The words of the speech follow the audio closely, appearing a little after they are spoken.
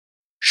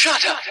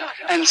Shut up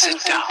and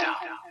sit down.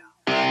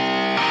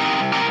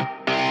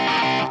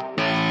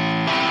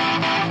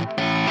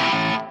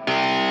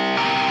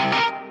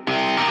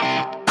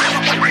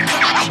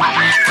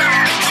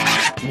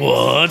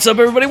 What's up,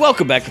 everybody?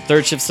 Welcome back to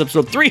Third Shift's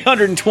episode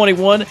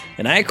 321,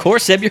 and I, of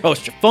course, am your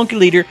host, your funky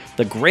leader,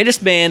 the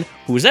greatest man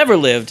who has ever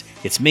lived.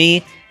 It's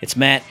me, it's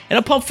Matt, and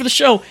I'm pumped for the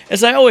show,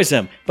 as I always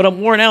am, but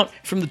I'm worn out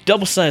from the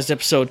double-sized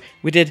episode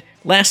we did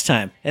last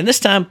time, and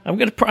this time, I'm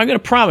gonna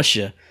promise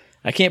you,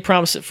 I can't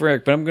promise it for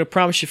Eric, but I'm gonna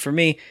promise you for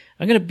me,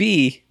 I'm gonna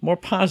be more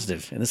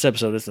positive in this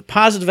episode. It's the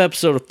positive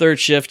episode of Third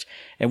Shift,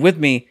 and with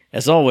me,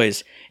 as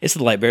always, it's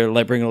the light bearer, the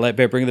light bringer,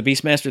 the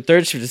Beastmaster.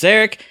 Third Shift is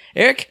Eric.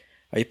 Eric,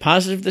 are you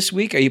positive this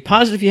week? Are you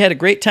positive you had a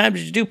great time?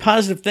 Did you do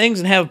positive things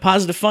and have a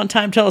positive, fun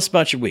time? Tell us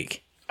about your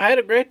week. I had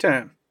a great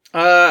time.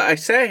 I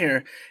sat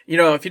here. You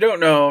know, if you don't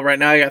know, right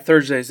now I got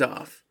Thursdays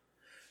off.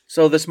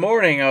 So this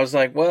morning I was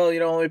like, well,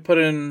 let me put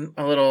in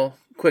a little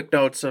quick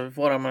notes of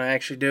what I'm going to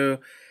actually do.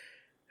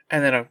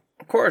 And then, of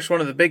course,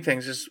 one of the big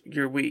things is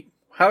your week.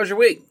 How was your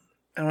week?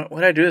 And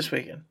what did I do this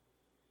weekend?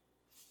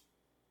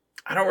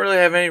 I don't really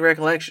have any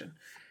recollection.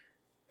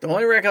 The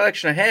only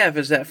recollection I have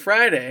is that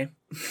Friday,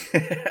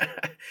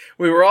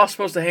 we were all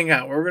supposed to hang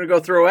out. We were going to go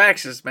throw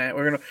axes, man.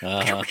 We're going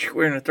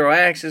to throw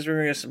axes. We're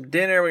going to get some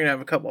dinner. We're going to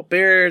have a couple of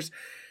beers.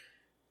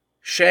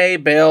 Shay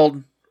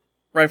bailed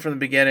right from the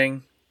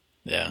beginning.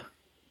 Yeah.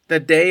 The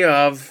day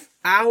of,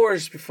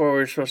 hours before we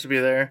were supposed to be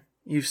there,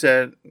 you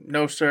said,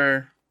 no,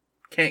 sir,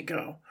 can't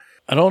go.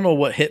 I don't know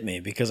what hit me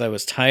because I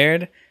was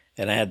tired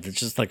and I had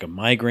just like a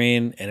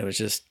migraine, and it was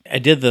just, I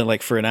did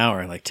for an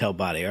hour, tell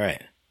body, all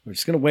right, we're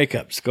just going to wake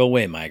up. Just go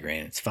away,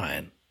 migraine. It's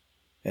fine.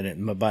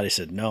 And my body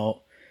said,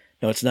 no,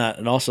 it's not.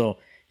 And also,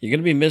 you're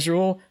going to be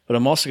miserable, but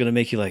I'm also going to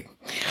make you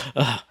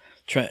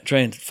try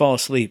and fall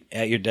asleep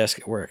at your desk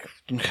at work.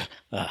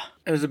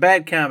 It was a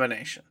bad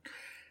combination.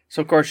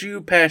 So, of course,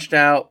 you patched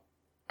out.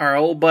 Our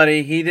old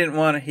buddy, he didn't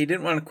want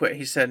to quit.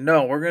 He said,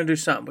 no, we're going to do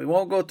something. We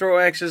won't go throw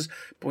axes,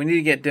 but we need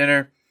to get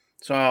dinner.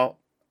 So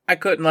I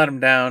couldn't let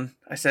him down.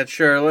 I said,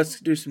 sure, let's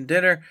do some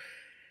dinner.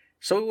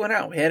 So we went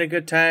out. We had a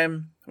good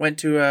time. Went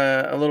to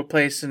a little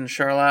place in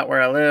Charlotte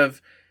where I live.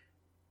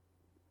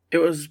 It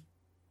was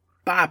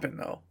bopping,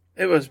 though.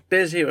 It was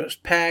busy. It was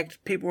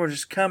packed. People were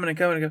just coming and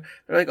coming and coming.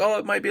 They're like, oh,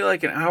 it might be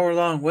like an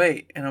hour-long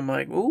wait. And I'm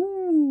like,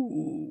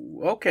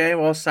 ooh, okay,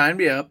 well, sign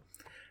me up.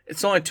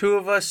 It's only two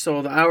of us,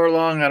 so the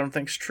hour-long I don't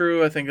think is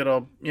true. I think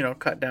it'll,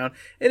 cut down.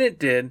 And it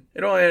did.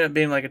 It only ended up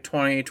being like a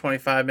 20,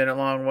 25-minute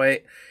long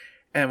wait.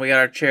 And we got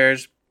our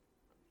chairs.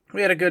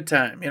 We had a good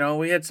time.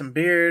 We had some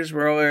beers.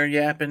 We're over there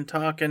yapping,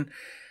 talking.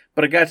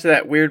 But it got to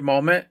that weird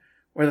moment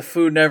where the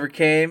food never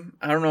came.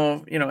 I don't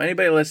know if,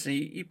 anybody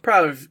listening, you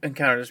probably have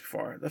encountered this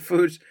before. The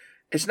food's,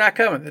 it's not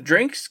coming. The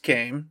drinks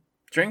came.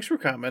 Drinks were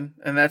coming,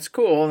 and that's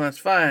cool, and that's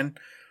fine.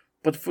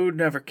 But the food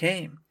never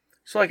came.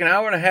 So like an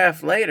hour and a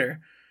half later,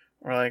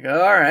 we're like,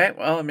 all right,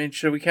 well,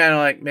 should we kind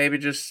of maybe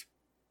just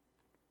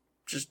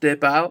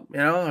dip out? We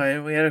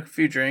had a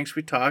few drinks.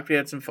 We talked. We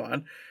had some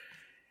fun.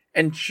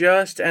 And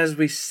just as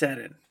we said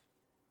it,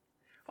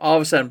 all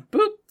of a sudden,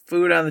 boop,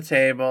 food on the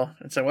table.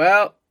 And so,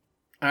 well,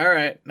 all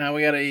right, now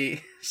we got to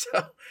eat.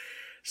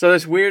 So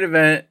this weird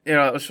event, it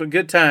was a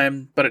good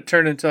time, but it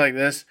turned into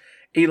this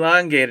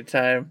elongated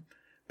time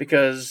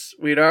because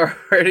we'd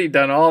already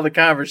done all the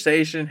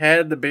conversation,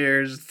 had the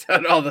beers,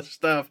 done all the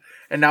stuff,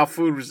 and now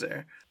food was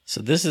there.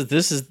 So this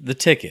is the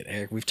ticket,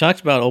 Eric. We've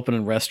talked about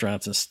opening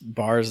restaurants and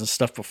bars and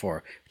stuff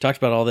before. We talked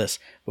about all this,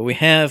 but we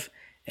have,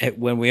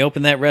 when we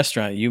open that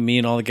restaurant, you, me,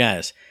 and all the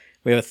guys,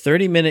 we have a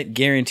 30-minute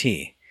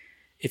guarantee.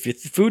 If your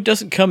food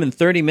doesn't come in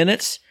 30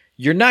 minutes,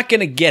 you're not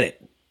going to get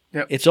it.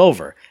 Yep. It's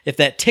over. If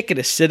that ticket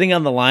is sitting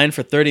on the line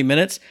for 30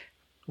 minutes,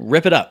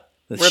 rip it up.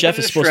 The chef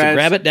is supposed to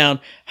grab it down.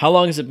 How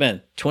long has it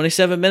been?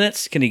 27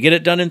 minutes? Can you get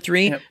it done in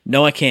 3? Yep.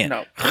 No, I can't.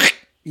 No.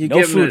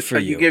 No food for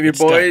you. You give your It's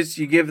boys,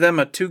 done. you give them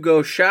a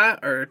to-go shot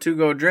or a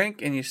to-go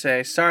drink, and you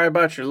say, sorry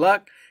about your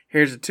luck.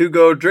 Here's a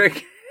to-go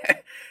drink.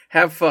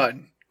 Have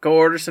fun. Go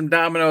order some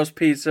Domino's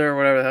pizza or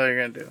whatever the hell you're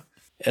going to do.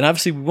 And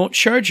obviously, we won't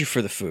charge you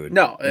for the food.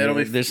 No, it'll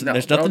be there's no,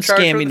 nothing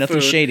scammy,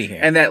 nothing shady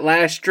here. And that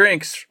last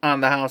drink's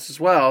on the house as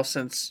well,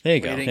 since there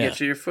you we go, didn't get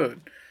you your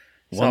food.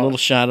 One little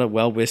shot of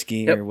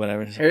whiskey or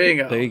whatever. Here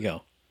you go. There you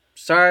go.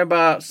 Sorry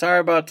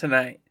about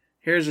tonight.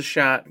 Here's a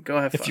shot. Go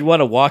have fun. If you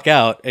want to walk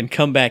out and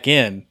come back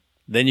in,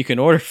 then you can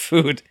order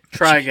food.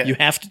 Try again.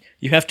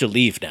 You have to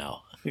leave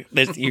now.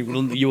 You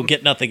will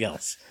get nothing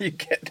else. You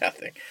get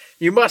nothing.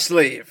 You must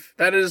leave.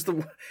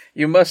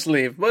 You must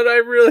leave. But I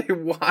really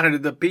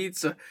wanted the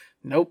pizza.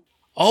 Nope.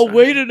 I'll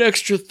wait an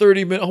extra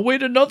 30 minutes. I'll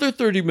wait another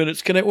 30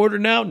 minutes. Can I order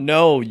now?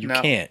 No, you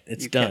can't.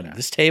 It's done. Cannot.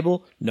 This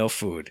table, no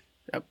food.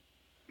 Yep.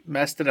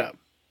 Messed it up.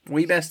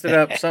 We messed it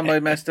up. Somebody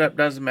messed it up.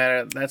 Doesn't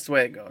matter. That's the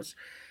way it goes.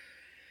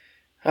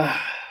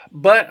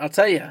 But I'll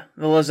tell you,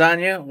 the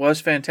lasagna was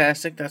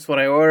fantastic. That's what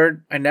I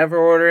ordered. I never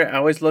order it. I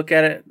always look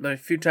at it. The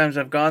few times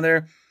I've gone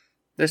there,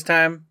 this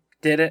time,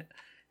 did it,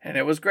 and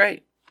it was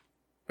great.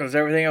 It was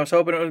everything I was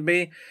hoping it would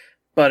be,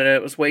 but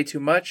it was way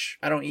too much.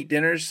 I don't eat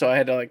dinners, so I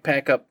had to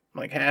pack up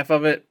half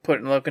of it, put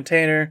it in a little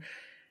container,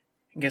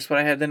 And guess what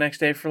I had the next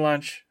day for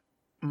lunch?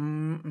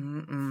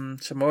 Some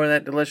more of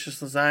that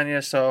delicious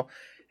lasagna. So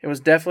it was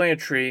definitely a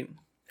treat.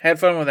 Had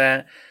fun with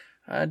that.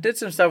 Did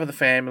some stuff with the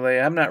family.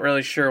 I'm not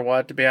really sure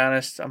what, to be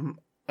honest.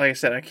 Like I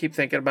said, I keep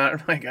thinking about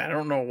it. I'm like, I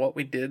don't know what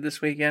we did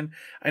this weekend.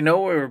 I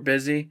know we were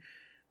busy.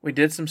 We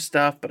did some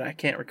stuff, but I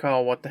can't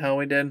recall what the hell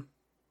we did.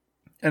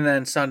 And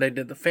then Sunday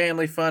did the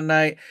family fun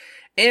night.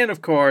 And,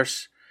 of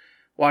course,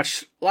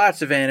 watched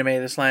lots of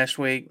anime this last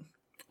week.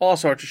 All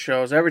sorts of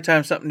shows. Every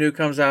time something new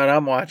comes out,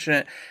 I'm watching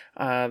it.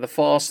 The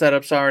fall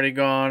setup's already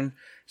gone.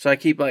 So I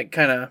keep, like,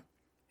 kind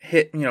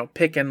of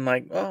picking,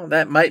 like, oh,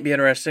 that might be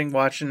interesting.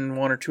 Watching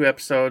 1 or 2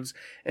 episodes.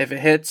 If it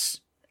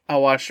hits,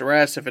 I'll watch the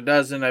rest. If it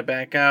doesn't, I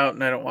back out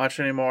and I don't watch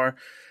anymore.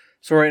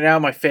 So right now,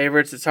 my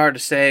favorites, it's hard to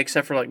say,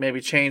 except for, like, maybe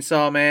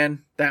Chainsaw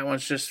Man. That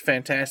one's just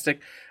fantastic.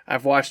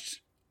 I've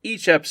watched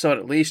each episode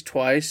at least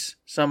twice.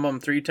 Some of them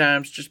 3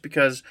 times, just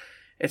because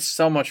it's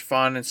so much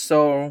fun. It's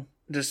so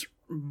just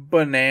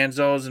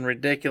bonanzos and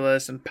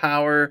ridiculous, and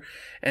Power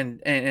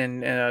and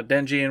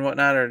Denji and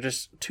whatnot are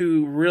just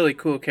 2 really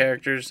cool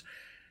characters.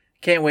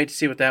 Can't wait to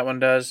see what that one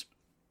does.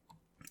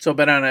 So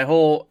been on a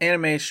whole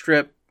anime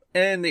strip,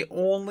 and the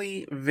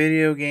only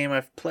video game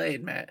I've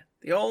played, Matt,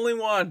 the only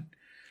one,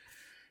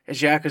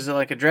 is Yakuza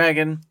Like a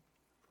Dragon.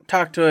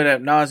 Talked to it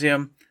ad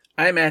nauseum.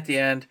 I'm at the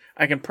end.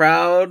 I can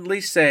proudly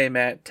say,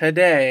 Matt,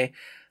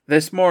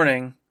 this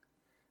morning,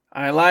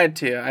 I lied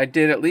to you. I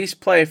did at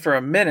least play for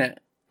a minute,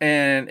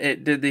 and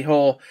it did the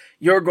whole,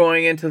 you're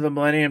going into the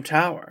Millennium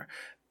Tower.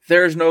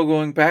 There's no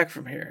going back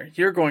from here.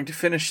 You're going to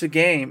finish the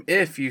game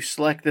if you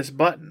select this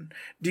button.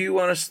 Do you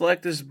want to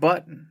select this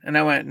button? And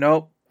I went,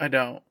 nope, I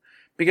don't.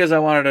 Because I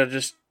wanted to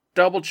just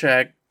double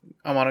check.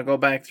 I want to go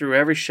back through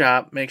every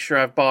shop, make sure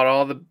I've bought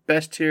all the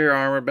best tier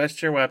armor, best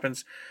tier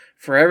weapons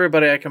for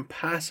everybody I can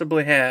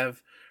possibly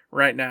have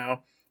right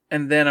now.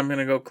 And then I'm going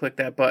to go click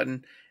that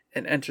button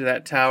and enter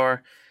that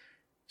tower.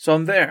 So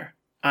I'm there.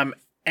 I'm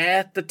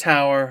at the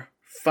tower.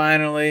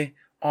 Finally,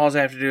 all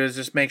I have to do is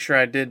just make sure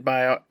I did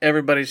buy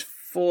everybody's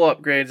full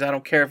upgrades. I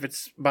don't care if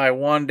it's by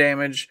 1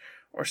 damage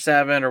or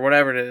 7 or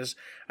whatever it is.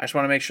 I just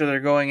want to make sure they're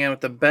going in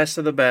with the best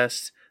of the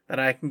best that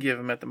I can give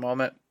them at the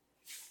moment.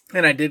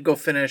 And I did go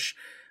finish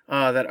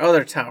that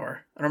other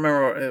tower. I don't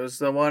remember. It was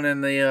the one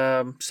in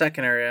the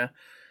second area.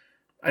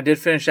 I did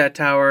finish that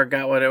tower,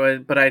 got what it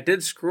was, but I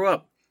did screw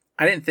up.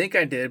 I didn't think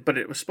I did, but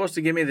it was supposed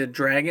to give me the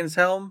dragon's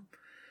helm,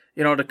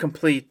 to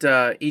complete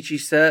Ichi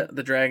set,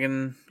 the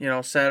dragon,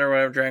 set or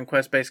whatever, Dragon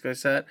Quest basically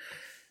set.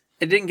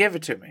 It didn't give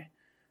it to me.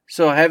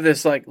 So I have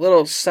this like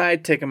little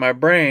side tick in my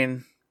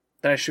brain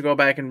that I should go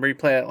back and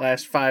replay that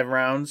last 5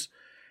 rounds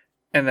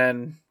and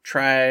then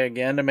try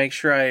again to make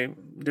sure I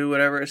do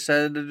whatever it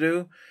said to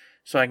do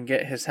so I can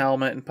get his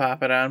helmet and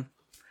pop it on.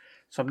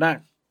 So I'm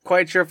not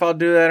quite sure if I'll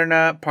do that or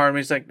not. Part of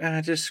me's like,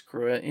 just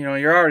screw it.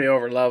 You're already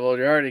over leveled.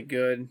 You're already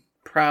good.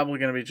 Probably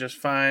going to be just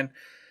fine.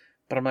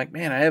 But I'm like,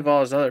 man, I have all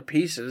those other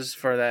pieces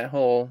for that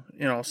whole,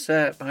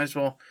 set. Might as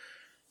well,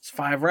 it's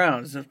 5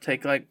 rounds. It'll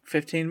take like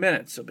 15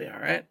 minutes. It'll be all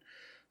right.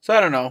 So I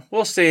don't know.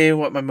 We'll see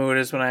what my mood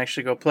is when I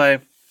actually go play.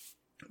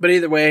 But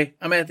either way,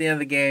 I'm at the end of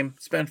the game.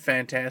 It's been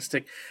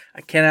fantastic.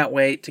 I cannot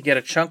wait to get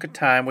a chunk of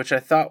time, which I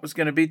thought was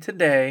going to be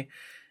today,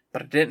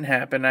 but it didn't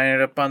happen. I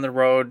ended up on the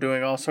road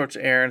doing all sorts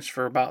of errands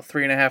for about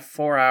 3.5,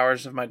 4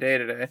 hours of my day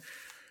today.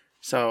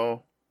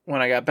 So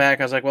when I got back,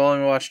 I was like, well, let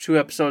me watch 2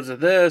 episodes of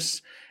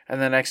this.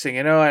 And the next thing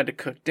you know, I had to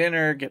cook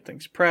dinner, get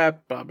things prepped,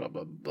 blah, blah,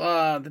 blah,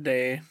 blah, the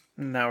day.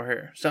 And now we're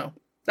here. So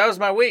that was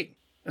my week.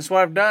 That's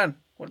what I've done.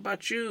 What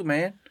about you,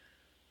 man?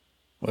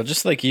 Well,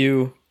 just like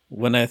you,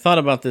 when I thought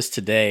about this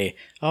today,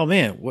 oh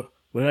man, what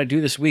did I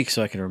do this week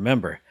so I can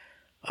remember?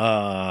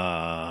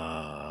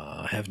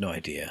 I have no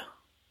idea.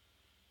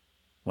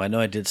 Well, I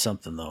know I did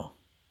something though.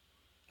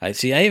 I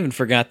even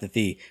forgot that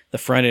the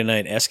Friday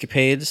night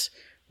escapades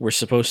were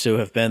supposed to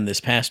have been this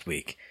past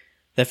week.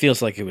 That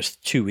feels like it was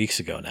 2 weeks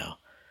ago now.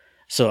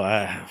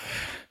 So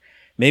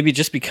maybe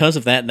just because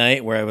of that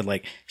night where I would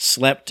like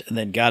slept and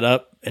then got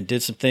up and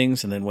did some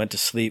things and then went to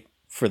sleep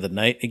for the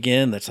night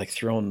again, that's like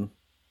thrown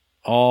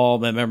all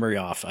my memory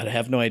off. I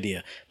have no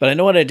idea. But I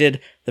know what I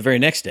did the very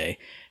next day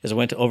is I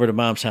went over to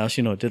Mom's house,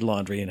 did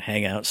laundry and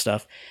hang out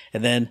stuff.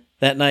 And then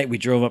that night we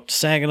drove up to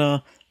Saginaw,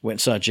 went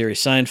and saw Jerry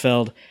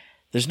Seinfeld.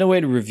 There's no way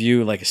to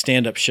review like a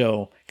stand-up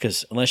show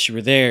because unless you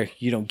were there,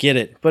 you don't get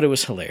it. But it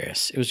was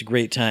hilarious. It was a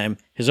great time.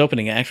 His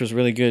opening act was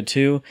really good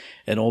too.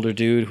 An older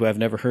dude who I've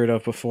never heard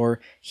of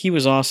before. He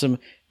was awesome.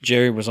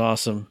 Jerry was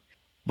awesome.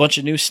 Bunch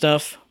of new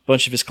stuff.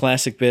 Bunch of his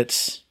classic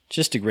bits.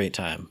 Just a great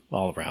time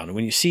all around. And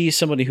when you see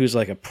somebody who's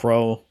like a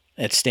pro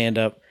at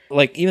stand-up,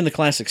 like even the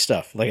classic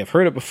stuff, like I've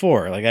heard it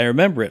before. Like I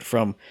remember it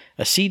from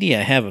a CD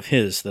I have of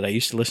his that I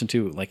used to listen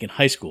to like in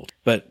high school.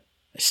 But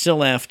I still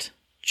laughed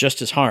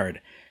just as hard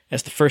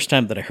as the first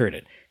time that I heard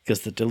it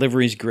because the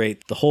delivery's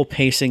great, the whole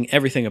pacing,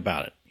 everything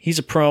about it. He's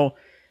a pro,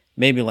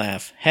 made me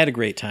laugh, had a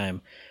great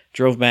time.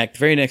 Drove back the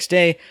very next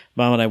day.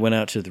 Mom and I went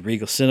out to the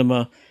Regal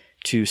Cinema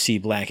to see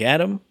Black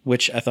Adam,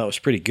 which I thought was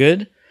pretty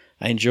good.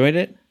 I enjoyed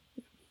it.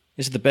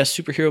 Is it the best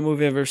superhero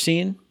movie I've ever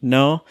seen?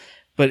 No,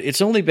 but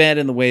it's only bad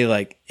in the way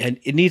like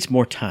it needs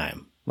more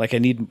time. Like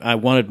I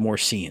wanted more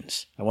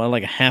scenes. I wanted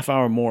like a half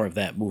hour more of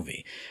that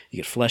movie.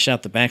 You could flesh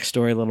out the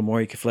backstory a little more.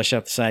 You could flesh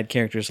out the side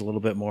characters a little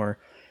bit more.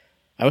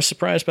 I was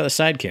surprised by the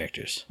side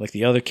characters. Like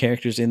the other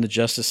characters in the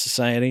Justice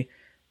Society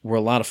were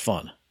a lot of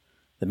fun.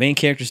 The main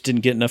characters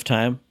didn't get enough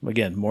time.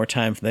 Again, more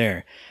time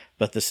there.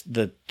 But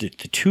the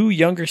two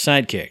younger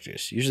side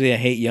characters, usually I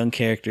hate young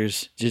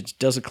characters, just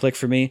doesn't click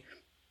for me.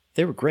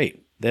 They were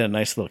great. They had a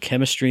nice little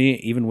chemistry,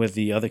 even with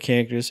the other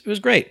characters. It was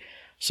great.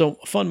 So,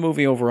 a fun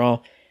movie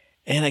overall.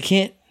 And I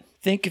can't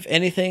think of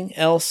anything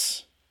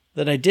else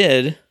that I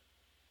did,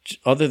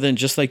 other than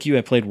just like you,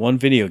 I played one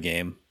video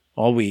game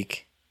all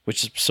week,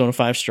 which is Persona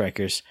 5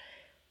 Strikers.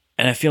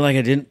 And I feel like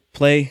I didn't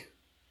play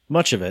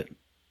much of it.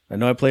 I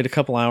know I played a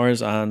couple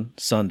hours on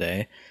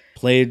Sunday.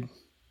 Played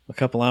a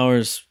couple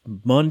hours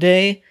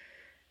Monday.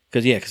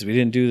 Because we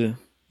didn't do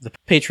the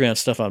Patreon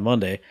stuff on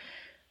Monday.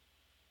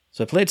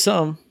 So I played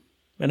some,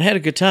 and I had a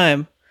good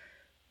time,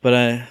 but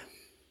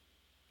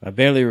I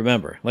barely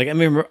remember. Like, I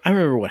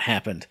remember what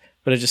happened,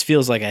 but it just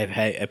feels like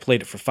I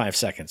played it for 5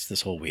 seconds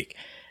this whole week.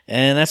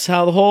 And that's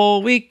how the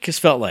whole week has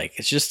felt like.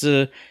 It's just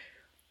a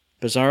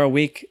bizarre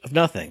week of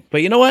nothing.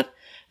 But you know what?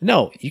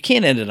 No, you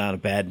can't end it on a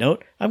bad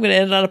note. I'm going to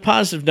end it on a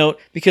positive note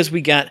because we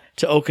got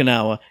to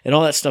Okinawa and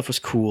all that stuff was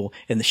cool.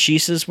 And the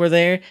Shisas were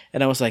there.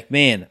 And I was like,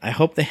 man, I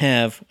hope they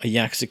have a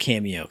Yakuza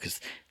cameo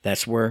because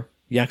that's where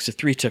Yakuza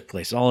 3 took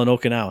place, all in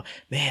Okinawa.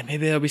 Man,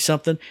 maybe there'll be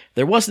something.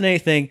 There wasn't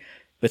anything,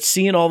 but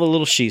seeing all the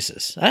little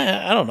Shisas,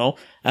 I don't know.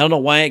 I don't know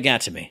why it got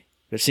to me.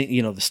 But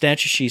seeing, the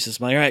statue Shisas,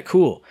 I'm like, all right,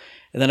 cool.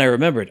 And then I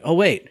remembered, oh,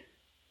 wait.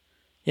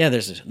 Yeah,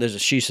 there's a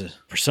Shisa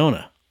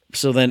persona.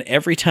 So then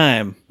every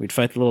time we'd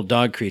fight the little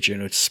dog creature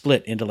and it would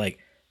split into like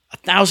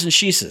 1,000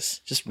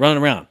 Shisas just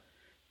running around.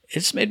 It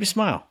just made me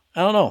smile.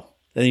 I don't know.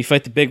 Then you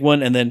fight the big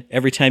one, and then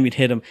every time you'd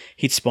hit him,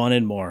 he'd spawn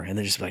in more. And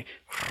they're just like,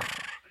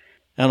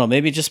 I don't know,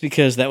 maybe just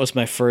because that was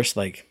my first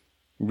like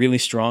really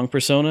strong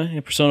persona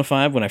in Persona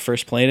 5 when I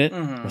first played it.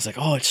 I was like,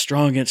 oh, it's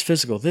strong against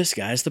physical. This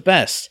guy's the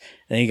best.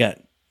 And then he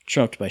got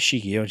trumped by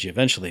Shikioji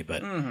eventually,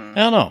 but I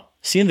don't know.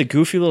 Seeing the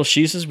goofy little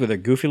Shisas with their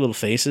goofy little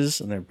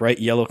faces and their bright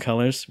yellow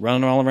colors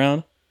running all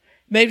around,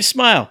 made me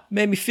smile,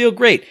 made me feel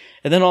great.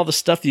 And then all the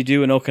stuff you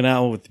do in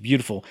Okinawa with the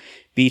beautiful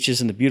beaches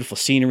and the beautiful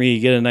scenery,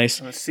 you get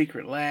a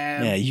secret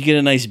lab. Yeah, you get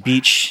a nice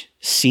beach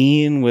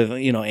scene with,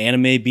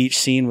 anime beach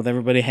scene with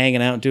everybody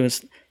hanging out and doing,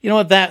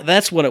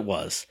 that's what it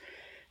was.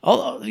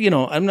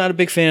 Although, I'm not a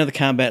big fan of the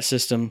combat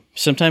system.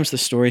 Sometimes the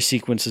story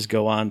sequences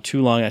go on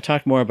too long. I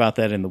talked more about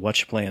that in the What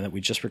You Playing that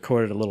we just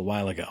recorded a little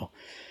while ago.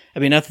 I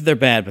mean, not that they're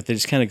bad, but they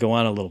just kind of go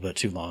on a little bit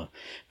too long.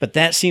 But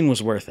that scene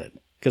was worth it.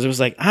 Because it was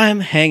like, I'm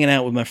hanging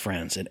out with my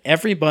friends, and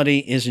everybody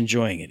is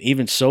enjoying it.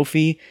 Even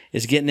Sophie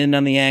is getting in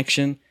on the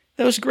action.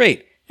 That was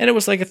great. And it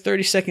was like a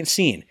 30-second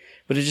scene.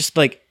 But it just,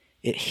 it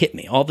hit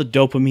me. All the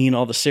dopamine,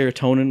 all the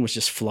serotonin was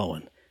just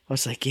flowing. I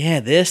was like,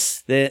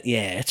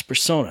 it's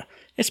Persona.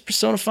 It's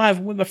Persona 5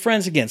 with my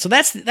friends again. So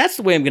that's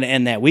the way I'm going to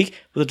end that week,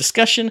 with a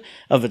discussion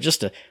of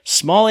just a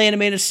small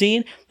animated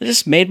scene that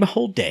just made my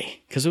whole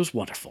day, because it was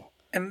wonderful.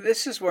 And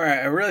this is where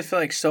I really feel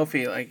like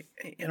Sophie,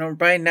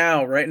 right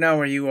now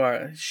where you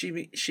are,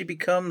 she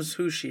becomes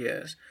who she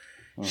is.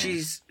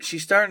 She's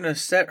starting to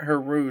set her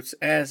roots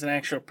as an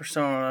actual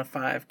Persona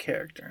 5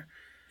 character.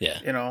 Yeah.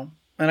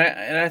 And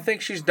I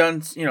think she's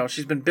done,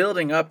 she's been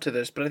building up to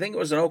this, but I think it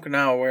was in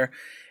Okinawa where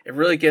it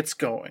really gets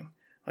going.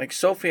 Like,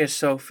 Sophie is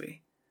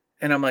Sophie.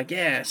 And I'm like,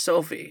 yeah,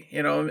 Sophie,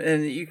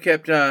 and you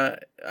kept, I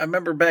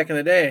remember back in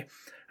the day,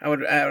 I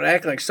would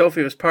act like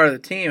Sophie was part of the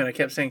team, and I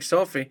kept saying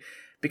Sophie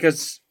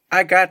because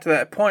I got to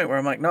that point where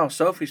I'm like, no,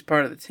 Sophie's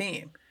part of the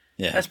team.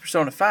 Yeah. That's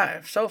Persona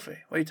 5. Sophie.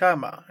 What are you talking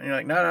about? And you're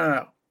like,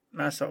 no,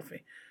 not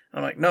Sophie. And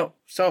I'm like, no,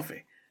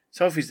 Sophie.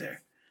 Sophie's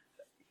there.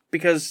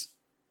 Because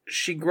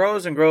she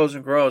grows and grows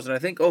and grows. And I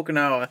think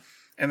Okinawa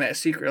and that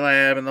secret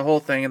lab and the whole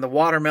thing and the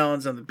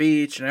watermelons on the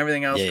beach and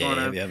everything else going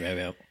on.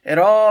 Yeah. It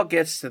all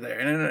gets to there.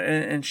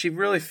 And she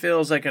really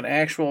feels like an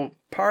actual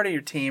part of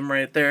your team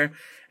right there.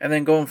 And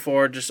then going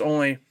forward, just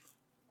only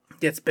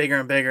gets bigger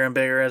and bigger and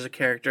bigger as a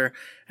character,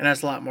 and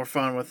has a lot more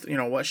fun with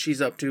what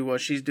she's up to, what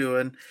she's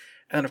doing,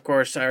 and of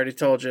course I already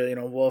told you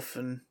Wolf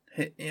and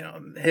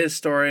his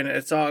story, and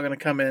it's all going to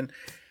come in.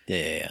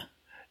 Yeah.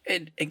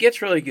 It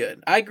gets really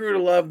good. I grew to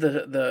love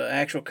the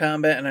actual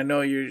combat, and I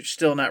know you're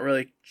still not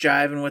really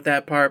jiving with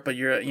that part, but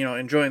you're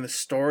enjoying the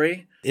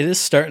story. It is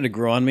starting to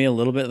grow on me a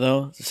little bit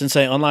though, since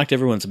I unlocked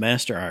everyone's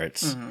master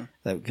arts,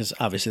 because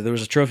obviously there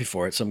was a trophy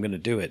for it, so I'm going to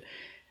do it.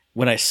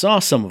 When I saw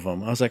some of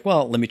them, I was like,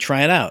 well, let me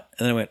try it out.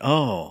 And then I went,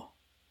 oh,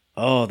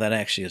 that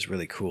actually is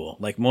really cool.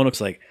 Like, Monok's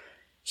like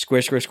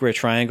square,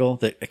 triangle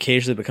that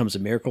occasionally becomes a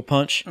miracle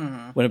punch.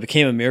 When it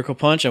became a miracle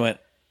punch, I went,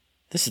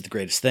 this is the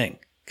greatest thing.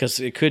 Because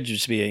it could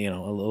just be a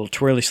little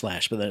twirly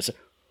slash, but then it's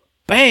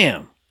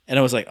bam! And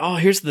I was like, oh,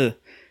 here's the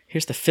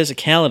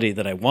physicality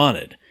that I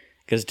wanted.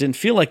 Because it didn't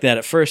feel like that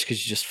at first,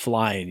 because you just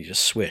fly and you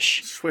just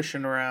swish.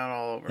 Swishing around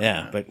all over.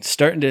 Yeah, but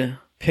starting to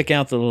pick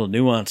out the little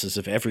nuances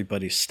of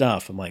everybody's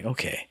stuff, I'm like,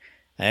 okay,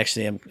 I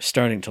actually am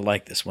starting to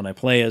like this. When I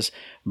play as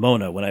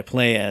Mona, when I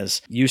play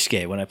as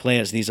Yusuke, when I play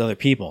as these other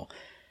people,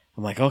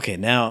 I'm like, okay,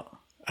 now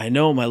I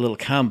know my little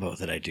combo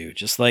that I do,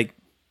 just like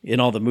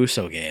in all the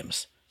Muso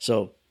games.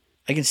 So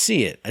I can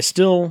see it. I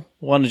still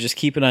want to just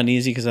keep it on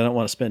easy because I don't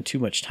want to spend too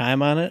much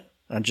time on it,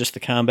 on just the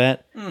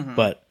combat. Mm-hmm.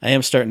 But I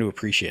am starting to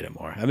appreciate it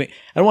more. I mean,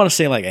 I don't want to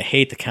say like I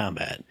hate the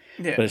combat,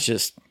 Yeah. but it's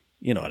just,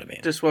 you know what I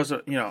mean. Just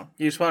wasn't, you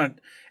just want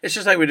to. It's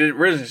just like we did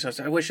originally.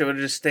 So I wish it would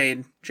have just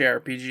stayed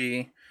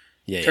JRPG,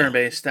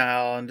 turn-based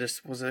style, and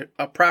just was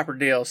a proper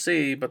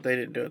DLC, but they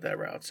didn't do it that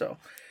route. So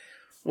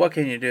what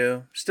can you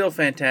do? Still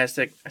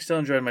fantastic. I still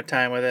enjoyed my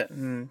time with it.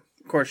 And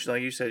of course,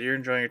 like you said, you're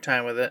enjoying your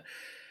time with it.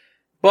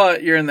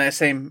 But you're in that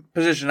same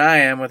position I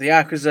am with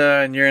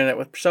Yakuza, and you're in it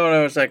with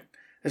Persona. It's like,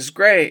 this is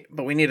great,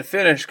 but we need to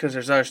finish because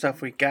there's other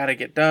stuff we got to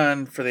get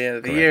done for the end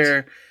of the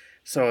year.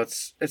 So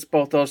it's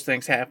both those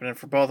things happening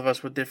for both of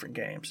us with different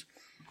games.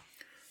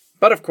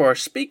 But of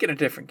course, speaking of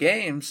different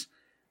games,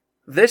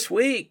 this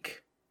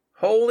week,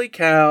 holy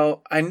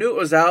cow, I knew it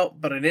was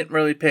out, but I didn't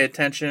really pay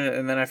attention,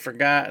 and then I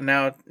forgot, and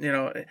now,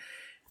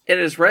 it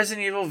is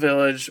Resident Evil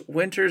Village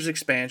Winter's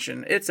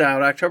Expansion. It's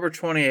out October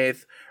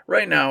 28th,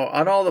 right now,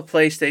 on all the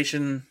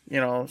PlayStation,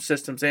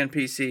 systems and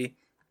PC.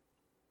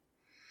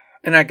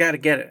 And I gotta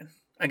get it.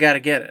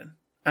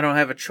 I don't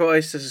have a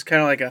choice. This is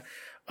kind of like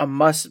a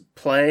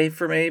must-play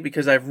for me,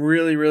 because I've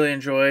really, really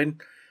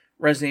enjoyed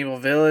Resident Evil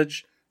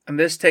Village. And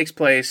this takes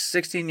place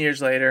 16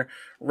 years later.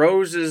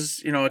 Rose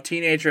is, a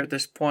teenager at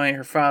this point.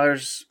 Her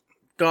father's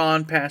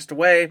gone, passed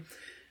away.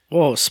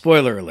 Whoa,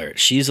 spoiler alert.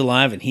 She's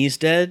alive and he's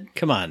dead?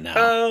 Come on now.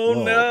 Oh,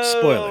 whoa, no.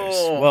 Spoilers.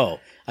 Whoa.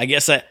 I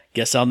guess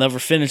I'll never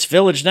finish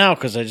Village now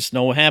because I just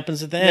know what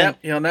happens at the end. Yep,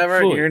 you're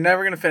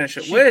never going to finish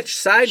it. Which,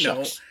 side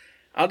note,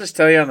 I'll just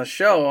tell you on the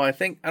show, I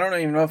don't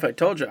even know if I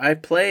told you, I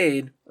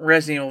played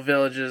Resident Evil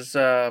Village's,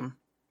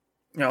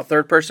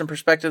 third-person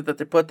perspective that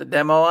they put the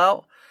demo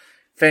out.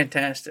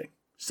 Fantastic.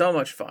 So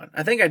much fun.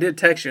 I think I did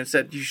text you and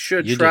said you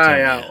should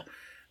try out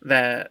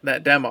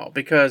that demo,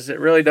 because it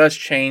really does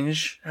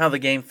change how the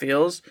game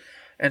feels.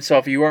 And so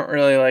if you weren't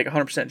really like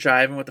 100%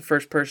 jiving with the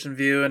first-person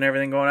view and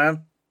everything going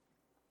on,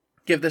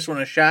 give this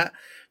one a shot.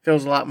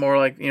 Feels a lot more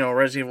like,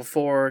 Resident Evil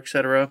 4,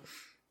 etc.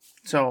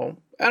 So,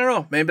 I don't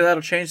know. Maybe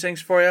that'll change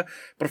things for you.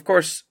 But of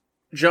course,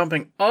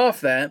 jumping off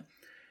that,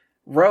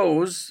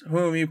 Rose,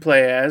 whom you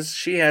play as,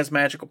 she has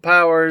magical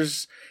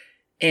powers,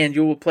 and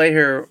you will play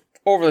her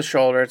over the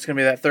shoulder. It's going to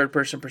be that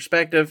third-person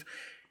perspective.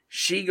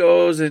 She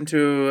goes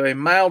into a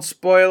mild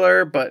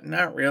spoiler, but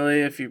not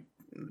really if you've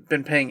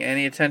been paying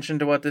any attention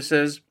to what this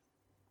is.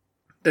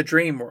 The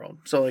dream world.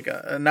 So like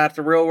not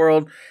the real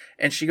world.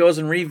 And she goes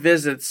and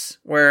revisits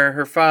where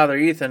her father,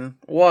 Ethan,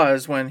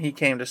 was when he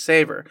came to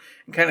save her.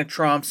 And kind of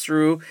tromps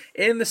through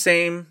in the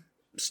same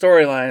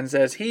storylines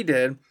as he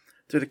did,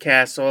 through the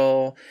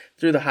castle,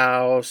 through the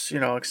house,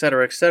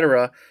 etc.,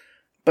 etc.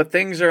 But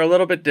things are a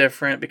little bit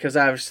different because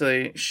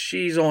obviously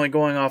she's only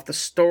going off the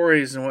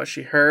stories and what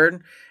she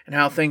heard and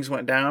how things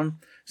went down.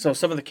 So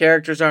some of the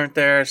characters aren't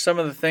there. Some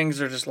of the things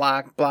are just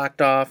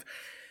blocked off.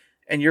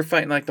 And you're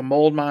fighting like the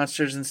mold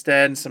monsters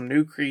instead and some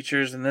new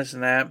creatures and this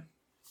and that.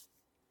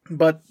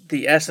 But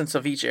the essence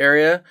of each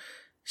area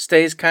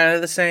stays kind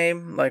of the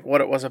same, like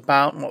what it was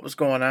about and what was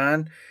going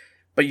on.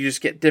 But you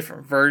just get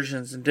different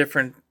versions and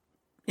different,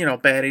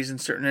 baddies in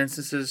certain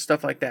instances,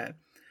 stuff like that.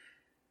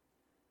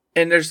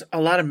 And there's a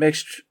lot of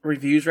mixed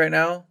reviews right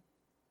now.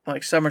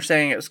 Like some are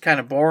saying it was kind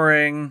of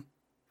boring,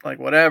 like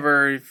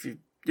whatever, if you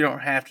don't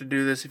have to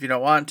do this if you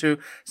don't want to.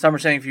 Some are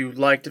saying if you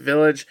liked the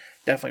Village,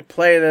 definitely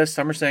play this.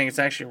 Some are saying it's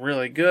actually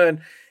really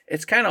good.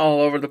 It's kind of all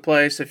over the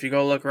place. If you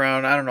go look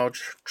around, I don't know,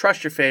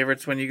 trust your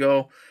favorites when you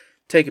go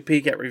take a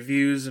peek at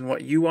reviews and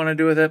what you want to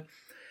do with it.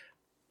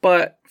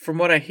 But from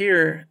what I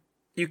hear,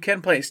 you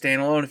can play it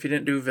standalone if you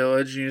didn't do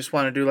Village. You just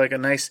want to do like a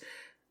nice,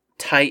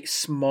 tight,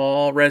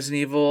 small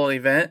Resident Evil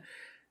event.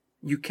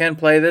 You can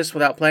play this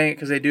without playing it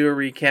because they do a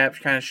recap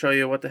to kind of show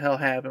you what the hell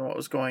happened, what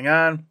was going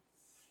on.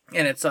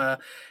 And it's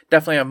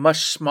definitely a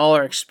much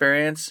smaller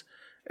experience.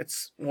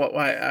 It's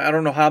I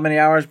don't know how many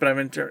hours, but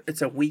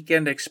it's a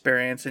weekend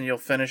experience and you'll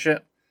finish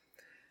it.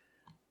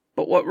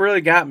 But what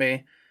really got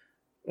me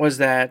was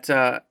that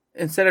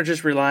instead of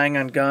just relying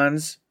on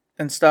guns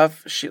and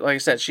stuff, she, like I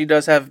said, she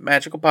does have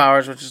magical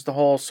powers, which is the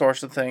whole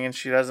source of the thing, and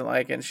she doesn't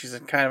like it, and she's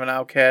kind of an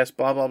outcast,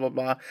 blah, blah, blah,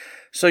 blah.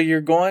 So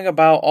you're going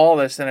about all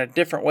this in a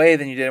different way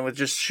than you did with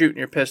just shooting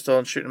your pistol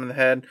and shooting them in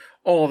the head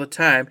all the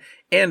time.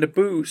 And to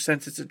boot,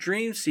 since it's a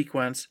dream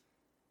sequence,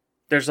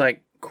 there's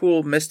like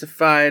cool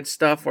mystified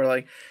stuff where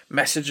like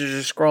messages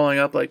are scrolling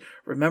up like,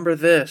 remember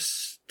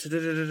this,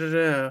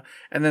 and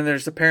then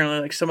there's apparently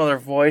like some other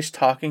voice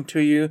talking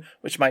to you,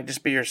 which might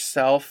just be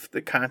yourself,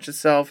 the conscious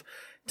self,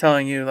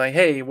 telling you like,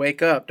 hey,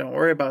 wake up, don't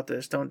worry about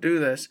this, don't do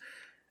this.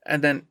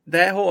 And then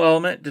that whole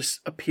element just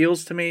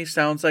appeals to me,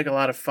 sounds like a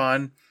lot of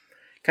fun,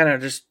 kind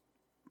of just,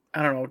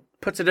 I don't know,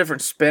 puts a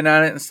different spin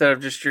on it instead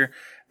of just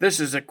this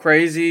is a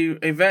crazy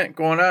event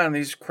going on.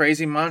 These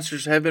crazy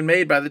monsters have been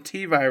made by the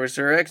T virus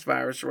or X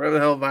virus or whatever the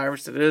hell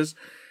virus it is.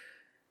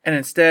 And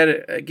instead,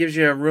 it gives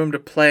you a room to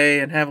play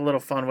and have a little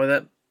fun with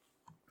it.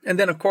 And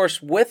then, of course,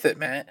 with it,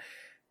 Matt,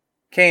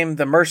 came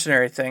the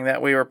mercenary thing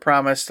that we were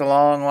promised a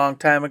long, long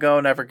time ago,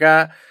 never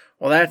got.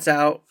 Well, that's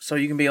out, so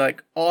you can be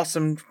like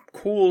awesome,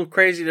 cool,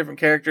 crazy different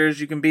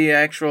characters. You can be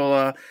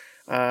actual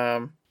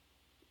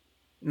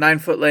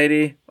 9-foot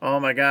lady. Oh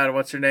my God,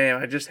 what's her name?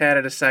 I just had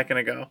it a second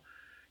ago.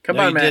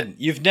 Come on, Matt.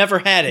 Didn't. You've never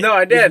had it. No,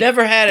 I did. You've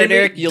never had it,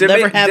 Eric. You'll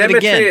never have it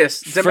again.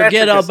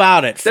 Forget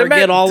about it.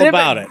 Forget all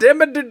about it.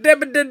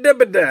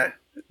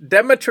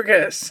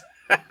 Demetricus.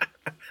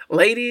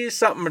 Ladies,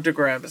 something to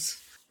grab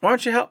us. Why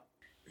don't you help?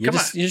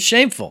 You're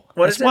shameful.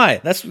 That's why.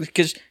 That's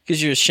because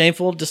you're a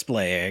shameful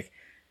display, Eric.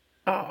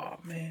 Oh,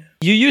 man.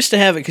 You used to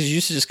have it because you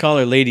used to just call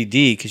her Lady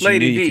D because you knew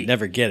Lady you D. could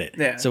never get it.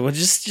 Yeah. So we'll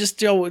just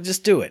do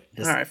it.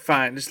 All right,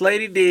 fine. Just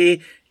Lady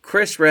D,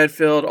 Chris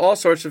Redfield, all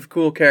sorts of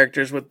cool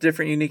characters with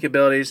different unique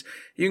abilities.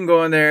 You can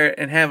go in there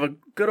and have a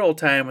good old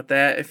time with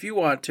that if you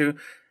want to.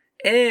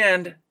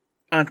 And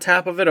on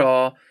top of it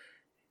all,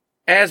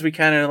 as we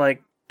kind of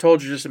like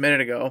told you just a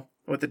minute ago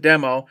with the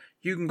demo,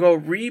 you can go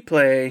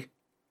replay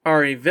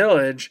RE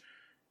Village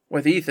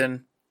with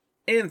Ethan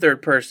in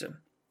third person.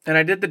 And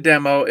I did the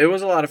demo. It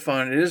was a lot of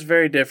fun. It is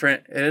very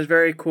different. It is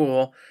very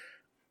cool.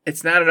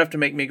 It's not enough to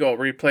make me go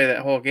replay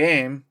that whole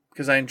game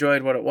because I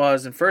enjoyed what it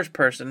was in first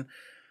person,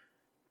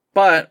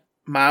 but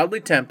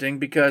mildly tempting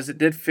because it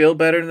did feel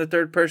better in the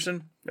third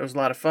person. It was a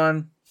lot of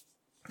fun,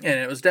 and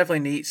it was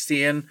definitely neat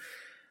seeing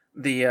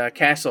the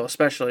castle,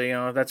 especially,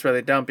 that's where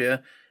they dump you,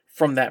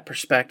 from that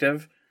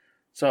perspective.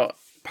 So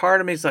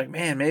part of me is like,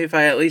 man, maybe if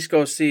I at least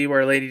go see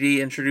where Lady D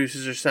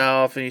introduces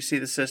herself and you see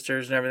the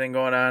sisters and everything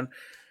going on,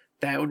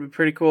 that would be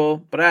pretty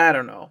cool, but I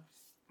don't know.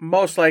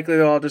 Most likely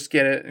they'll all just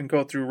get it and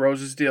go through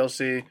Rose's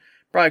DLC.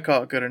 Probably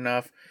call it good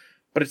enough.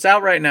 But it's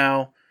out right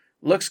now.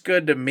 Looks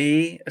good to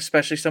me,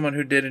 especially someone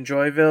who did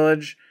enjoy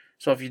Village.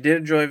 So if you did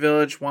enjoy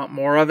Village, want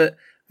more of it,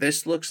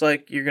 this looks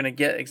like you're going to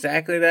get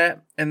exactly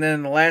that. And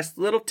then the last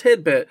little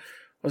tidbit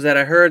was that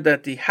I heard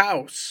that the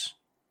house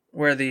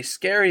where the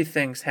scary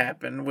things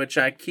happen, which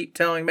I keep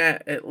telling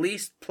Matt, at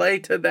least play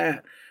to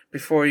that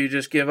before you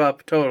just give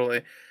up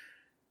totally,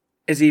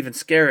 is even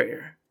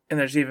scarier. And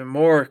there's even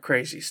more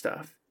crazy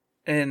stuff.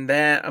 And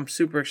that I'm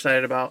super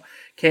excited about.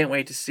 Can't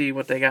wait to see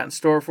what they got in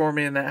store for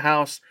me in that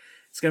house.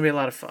 It's going to be a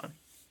lot of fun.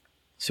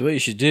 So what you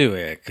should do,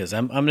 Eric, because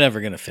I'm never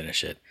going to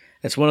finish it.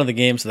 It's one of the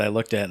games that I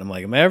looked at and I'm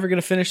like, am I ever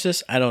going to finish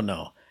this? I don't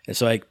know. And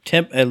so I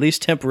at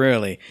least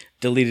temporarily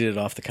deleted it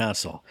off the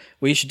console.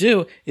 What you should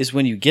do is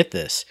when you get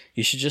this,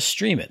 you should just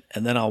stream it.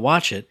 And then I'll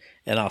watch it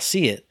and I'll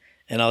see it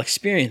and I'll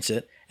experience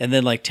it. And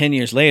then like 10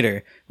 years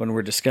later, when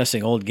we're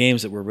discussing old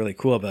games that were really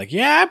cool, I'll be like,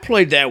 yeah, I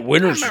played that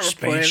Winter's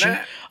expansion.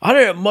 I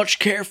didn't much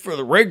care for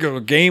the regular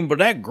game, but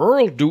that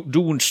girl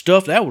doing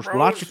stuff, that was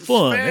lots of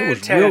fun. It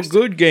was a real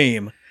good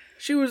game.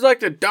 She was like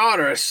the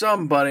daughter of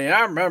somebody.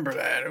 I remember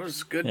that. It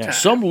was a good time.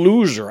 Some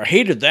loser. I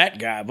hated that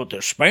guy, but the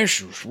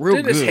expansion was real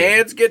good. Did his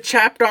hands get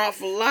chopped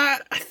off a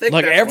lot? I think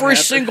like that's every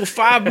single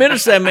 5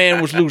 minutes that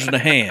man was losing a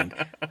hand.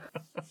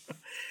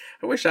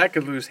 I wish I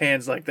could lose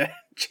hands like that.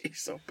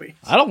 Jeez, OP.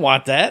 I don't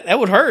want that. That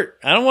would hurt.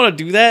 I don't want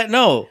to do that.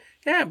 No.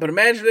 Yeah, but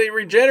imagine they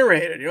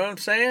regenerated. You know what I'm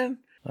saying?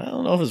 I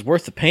don't know if it's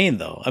worth the pain,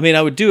 though. I mean,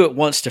 I would do it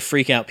once to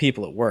freak out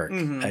people at work.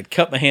 Mm-hmm. I'd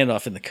cut my hand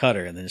off in the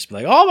cutter and then just be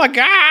like, oh, my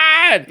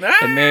God! Ah!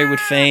 And Mary would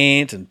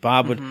faint and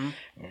Bob would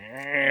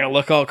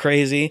look all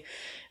crazy.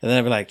 And then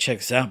I'd be like, check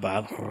this out,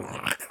 Bob.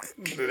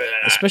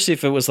 Especially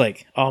if it was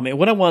like, oh, man,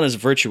 what I want is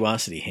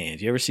Virtuosity Hand.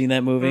 You ever seen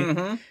that movie?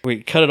 Mm-hmm. Where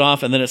you cut it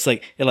off and then it's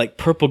like, it like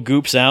purple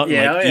goops out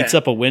and eats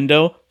up a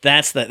window.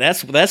 That's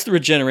the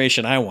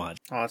regeneration I want.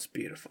 Oh, it's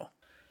beautiful.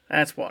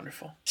 That's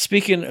wonderful.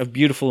 Speaking of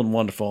beautiful and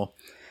wonderful,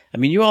 I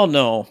mean, you all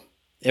know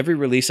every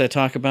release I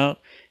talk about,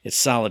 it's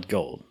solid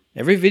gold.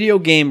 Every video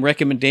game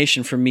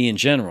recommendation from me in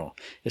general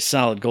is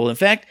solid gold. In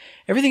fact,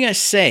 everything I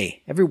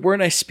say, every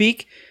word I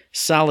speak,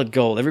 solid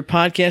gold. Every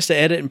podcast I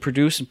edit and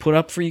produce and put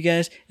up for you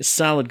guys is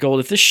solid gold.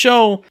 If this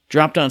show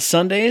dropped on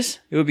Sundays,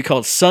 it would be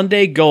called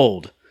Sunday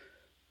Gold.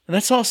 And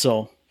that's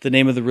also the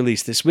name of the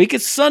release this week.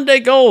 It's Sunday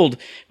Gold,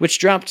 which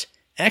dropped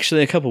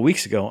actually a couple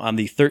weeks ago on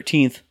the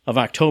 13th of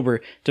October,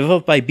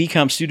 developed by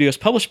BCom Studios,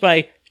 published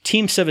by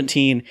Team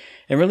 17,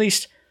 and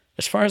released,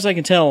 as far as I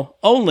can tell,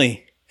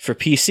 only for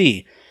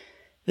PC.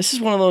 This is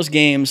one of those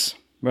games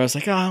where I was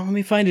like, let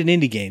me find an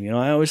indie game.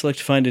 I always like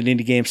to find an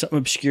indie game, something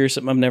obscure,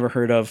 something I've never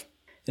heard of.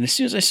 And as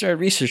soon as I started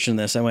researching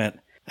this, I went,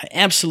 I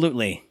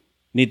absolutely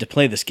need to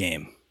play this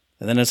game.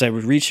 And then as I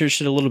researched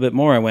it a little bit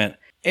more, I went,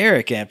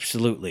 Eric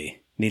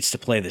absolutely needs to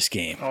play this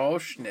game. Oh,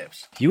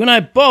 schnips. You and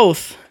I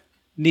both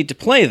need to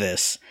play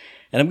this,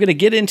 and I'm going to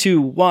get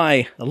into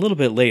why a little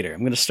bit later.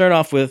 I'm going to start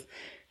off with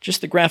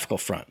just the graphical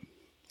front,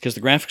 because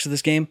the graphics of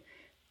this game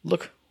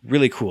look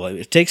really cool.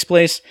 It takes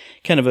place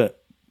kind of a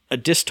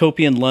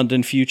dystopian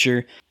London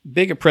future,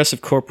 big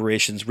oppressive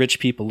corporations, rich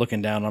people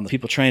looking down on the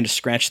people trying to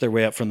scratch their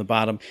way up from the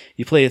bottom.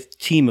 You play a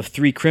team of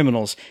 3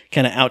 criminals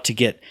kind of out to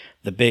get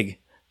the big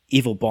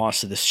evil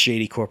boss of this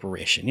shady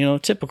corporation.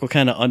 Typical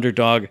kind of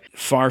underdog,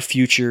 far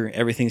future,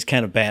 everything's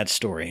kind of bad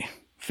story.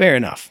 Fair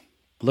enough.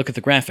 Look at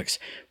the graphics.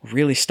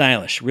 Really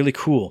stylish, really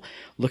cool.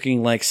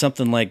 Looking like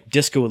something like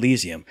Disco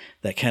Elysium.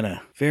 That kind of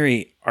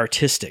very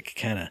artistic,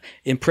 kind of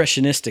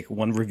impressionistic,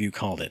 one review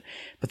called it.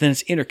 But then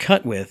it's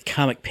intercut with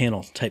comic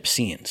panel type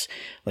scenes.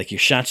 Like your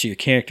shots of your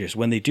characters.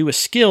 When they do a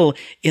skill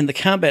in the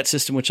combat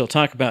system, which I'll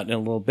talk about in a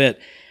little bit,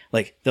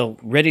 like they'll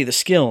ready the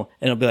skill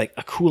and it'll be like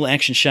a cool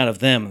action shot of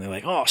them. And they're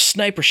like, oh,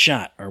 sniper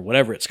shot or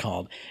whatever it's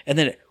called. And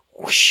then it,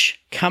 whoosh,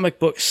 comic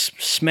book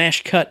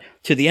smash cut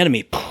to the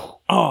enemy.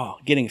 Oh,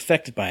 getting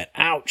affected by it.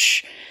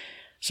 Ouch.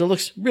 So it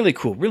looks really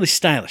cool, really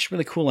stylish,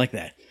 really cool like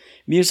that.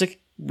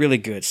 Music, really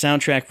good.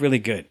 Soundtrack, really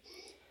good.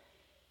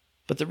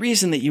 But the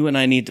reason that you and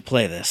I need to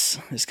play this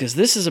is because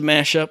this is a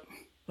mashup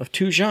of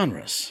two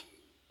genres.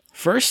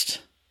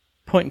 First,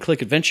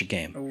 point-and-click adventure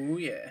game. Oh,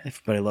 yeah.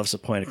 Everybody loves a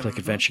point-and-click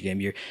adventure game.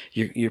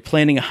 You're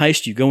planning a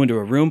heist. You go into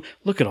a room.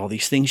 Look at all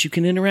these things you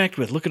can interact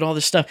with. Look at all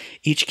this stuff.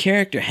 Each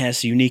character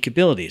has unique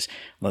abilities.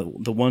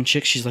 The one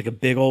chick, she's like a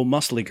big old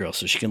muscly girl,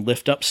 so she can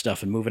lift up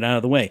stuff and move it out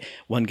of the way.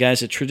 One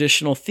guy's a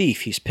traditional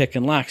thief. He's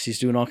picking locks. He's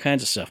doing all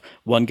kinds of stuff.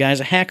 One guy's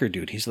a hacker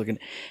dude. He's looking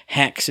at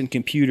hacks and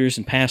computers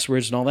and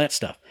passwords and all that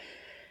stuff.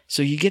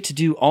 So you get to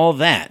do all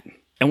that.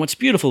 And what's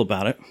beautiful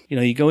about it,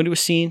 you go into a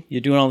scene, you're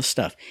doing all this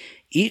stuff.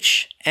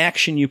 Each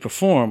action you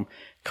perform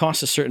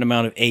costs a certain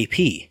amount of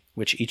AP,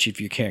 which each of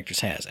your characters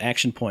has.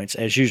 Action points,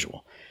 as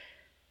usual.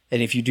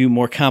 And if you do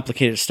more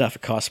complicated stuff,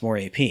 it costs more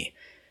AP.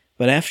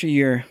 But after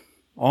you're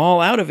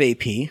all out of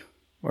AP,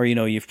 or,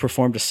 you've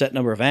performed a set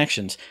number of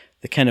actions,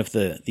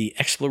 the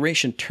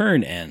exploration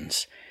turn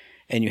ends.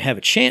 And you have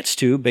a chance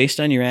to, based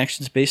on your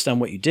actions, based on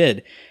what you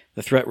did,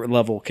 the threat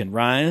level can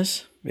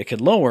rise, it can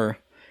lower,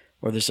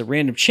 or there's a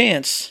random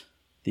chance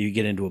that you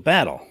get into a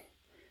battle.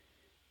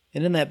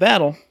 And in that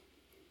battle,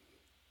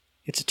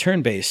 it's a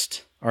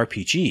turn-based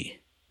RPG,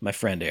 my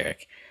friend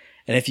Eric.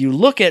 And if you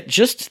look at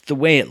just the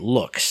way it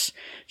looks,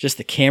 just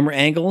the camera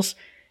angles,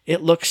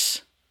 it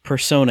looks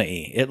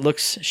Persona-y. It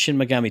looks Shin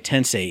Megami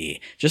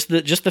Tensei-y. Just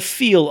the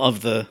feel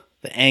of the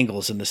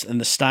angles and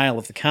the style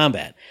of the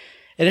combat.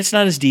 And it's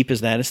not as deep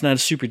as that. It's not a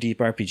super deep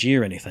RPG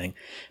or anything.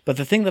 But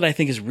the thing that I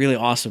think is really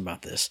awesome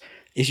about this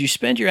is you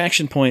spend your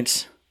action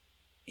points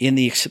in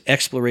the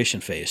exploration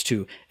phase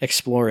to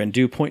explore and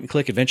do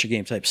point-and-click adventure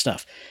game type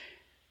stuff.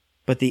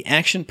 But the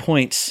action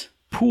points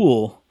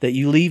pool that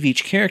you leave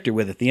each character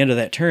with at the end of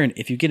that turn,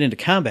 if you get into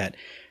combat,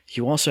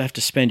 you also have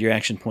to spend your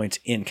action points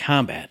in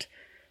combat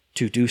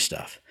to do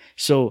stuff.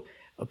 So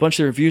a bunch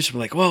of the reviews were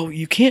like, well,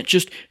 you can't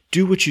just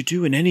do what you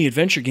do in any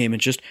adventure game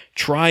and just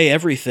try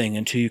everything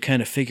until you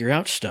kind of figure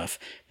out stuff.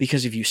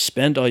 Because if you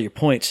spend all your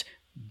points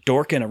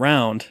dorking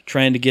around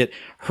trying to get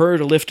her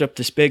to lift up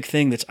this big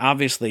thing that's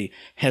obviously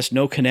has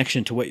no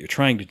connection to what you're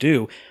trying to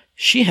do,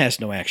 she has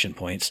no action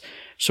points.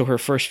 So her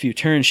first few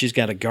turns, she's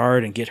got to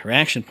guard and get her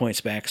action points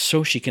back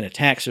so she can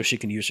attack, so she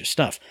can use her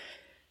stuff.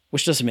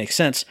 Which doesn't make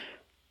sense.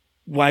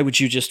 Why would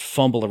you just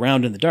fumble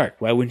around in the dark?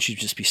 Why wouldn't you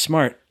just be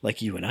smart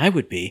like you and I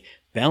would be?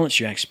 Balance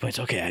your action points.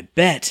 Okay, I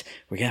bet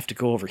we're going to have to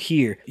go over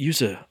here.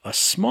 Use a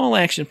small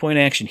action point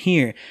action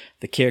here.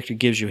 The character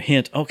gives you a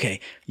hint. Okay,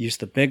 use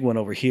the big one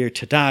over here.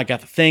 Ta-da,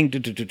 got the thing.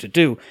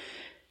 Do.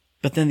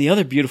 But then the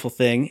other beautiful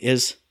thing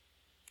is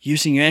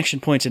using your action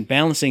points and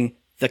balancing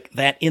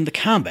that in the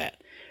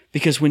combat.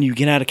 Because when you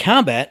get out of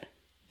combat,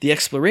 the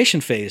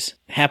exploration phase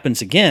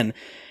happens again.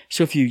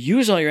 So if you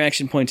use all your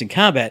action points in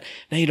combat,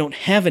 now you don't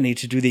have any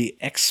to do the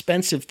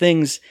expensive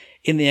things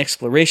in the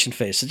exploration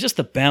phase. So just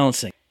the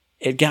balancing.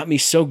 It got me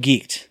so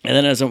geeked. And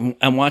then as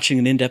I'm watching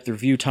an in-depth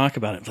review talk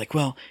about it, I'm like,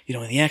 well, in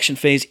the action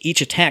phase,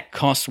 each attack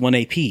costs 1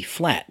 AP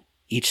flat.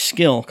 Each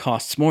skill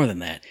costs more than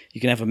that.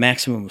 You can have a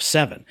maximum of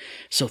 7.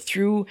 So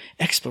through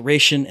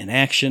exploration and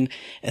action,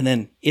 and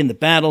then in the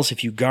battles,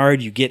 if you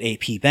guard, you get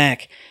AP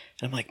back.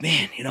 And I'm like,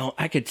 man,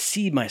 I could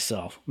see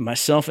myself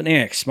and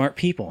Eric, smart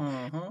people.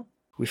 Mm-hmm.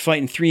 We're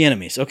fighting 3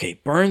 enemies. Okay,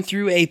 burn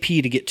through AP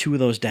to get 2 of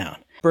those down.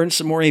 Burn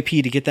some more AP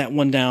to get that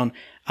one down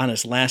on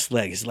his last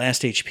leg, his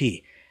last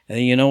HP. And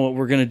then you know what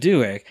we're going to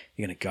do, Eric?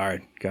 You're going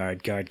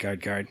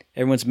to guard.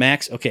 Everyone's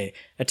max. Okay,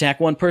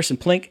 attack one person,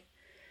 plink.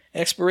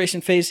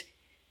 Exploration phase.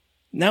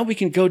 Now we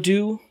can go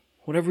do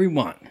whatever we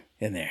want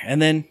in there.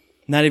 And then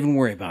not even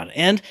worry about it.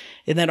 And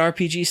in that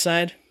RPG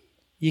side,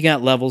 you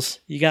got levels.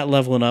 You got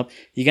leveling up.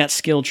 You got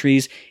skill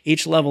trees.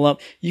 Each level up,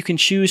 you can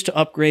choose to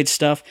upgrade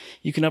stuff.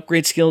 You can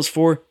upgrade skills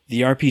for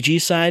the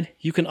RPG side.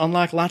 You can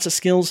unlock lots of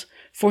skills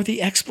for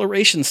the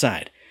exploration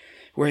side.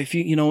 Where if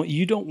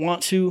you don't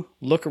want to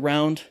look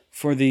around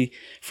for the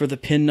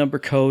pin number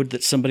code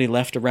that somebody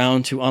left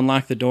around to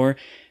unlock the door,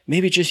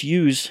 maybe just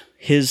use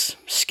his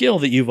skill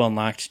that you've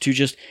unlocked to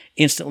just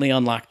instantly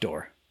unlock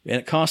door. And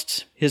it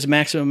costs his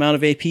maximum amount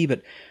of AP,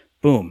 but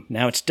boom,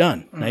 now it's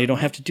done. Now you don't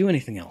have to do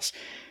anything else.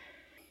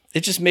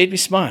 It just made me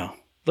smile.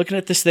 Looking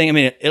at this thing, I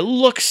mean, it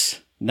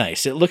looks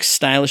nice. It looks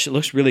stylish. It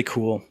looks really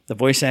cool. The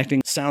voice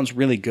acting sounds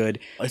really good.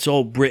 It's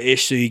all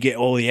British, so you get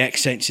all the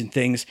accents and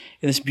things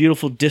in this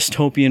beautiful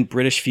dystopian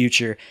British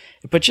future.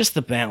 But just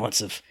the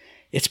balance of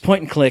it's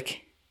point and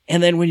click,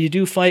 and then when you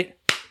do fight,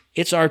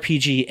 it's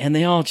RPG, and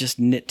they all just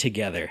knit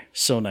together.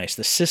 So nice.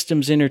 The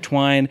systems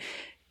intertwine.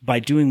 by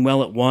doing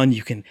well at one,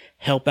 you can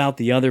help out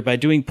the other. By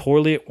doing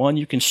poorly at one,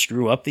 you can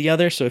screw up the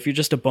other. So if you're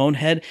just a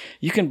bonehead,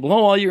 you can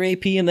blow all your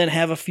AP and then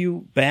have a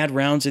few bad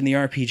rounds in the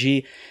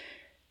RPG.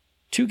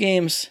 2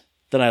 games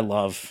that I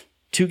love.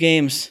 2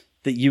 games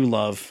that you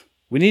love.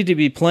 We need to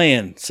be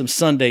playing some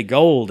Sunday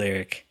Gold,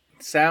 Eric.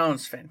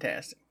 Sounds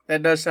fantastic.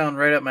 That does sound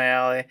right up my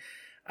alley.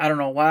 I don't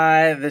know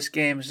why this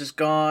game has just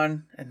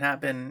gone and not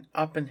been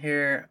up in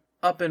here,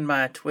 up in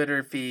my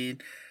Twitter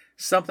feed.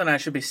 Something I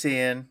should be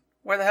seeing.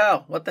 Where the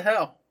hell? What the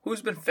hell?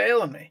 Who's been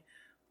failing me?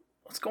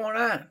 What's going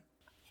on?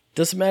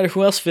 Doesn't matter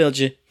who else failed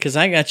you, because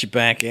I got you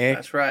back, Eric.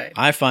 That's right.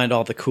 I find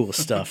all the cool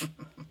stuff.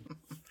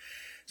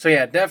 So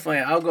yeah, definitely,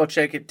 I'll go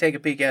take a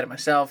peek at it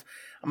myself.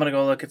 I'm gonna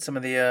go look at some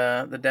of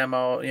the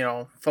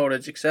demo,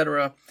 footage,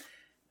 etc.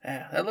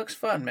 Yeah, that looks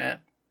fun, man.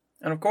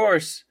 And of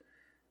course,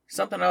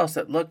 something else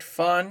that looked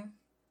fun,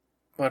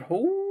 but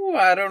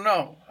I don't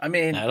know. I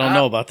mean, I don't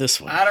know about this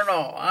one. I don't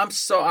know.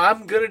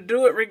 I'm gonna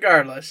do it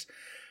regardless.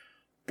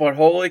 But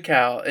holy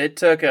cow, it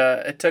took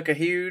a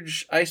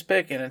huge ice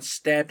pick and it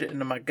stabbed it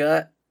into my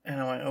gut,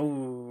 and I went,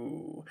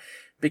 ooh.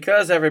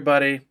 Because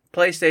everybody,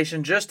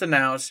 PlayStation just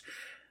announced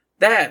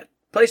that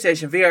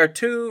PlayStation VR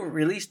 2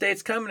 release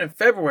date's coming in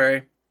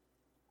February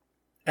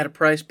at a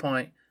price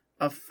point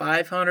of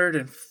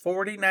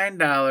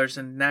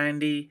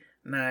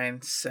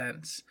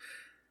 $549.99.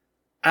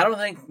 I don't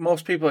think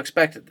most people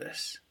expected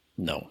this.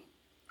 No.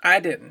 I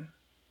didn't.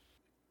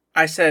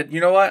 I said, you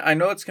know what? I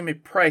know it's going to be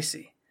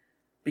pricey.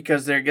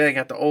 Because they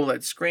got the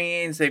OLED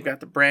screens, they've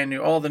got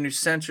all the new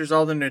sensors,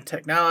 all the new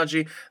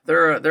technology.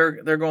 They're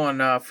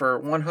going for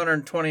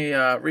 120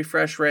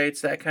 refresh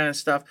rates, that kind of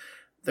stuff.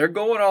 They're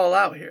going all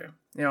out here.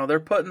 They're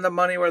putting the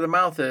money where the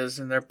mouth is,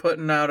 and they're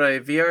putting out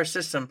a VR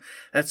system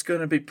that's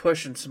going to be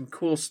pushing some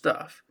cool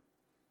stuff.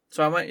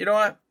 So I went, you know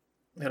what?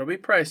 It'll be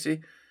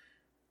pricey,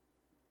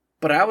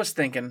 but I was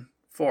thinking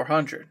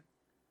 $400.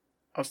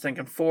 I was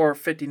thinking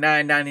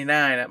 $459.99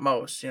 at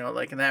most.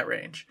 Like in that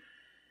range.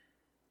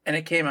 And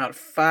it came out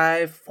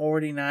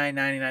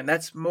 $549.99.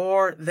 That's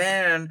more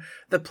than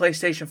the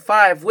PlayStation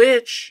 5,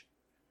 which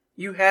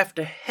you have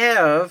to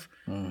have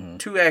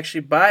to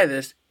actually buy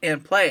this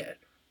and play it.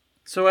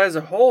 So as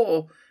a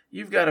whole,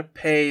 you've got to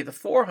pay the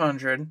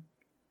 $400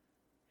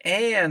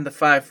 and the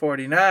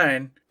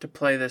 $549 to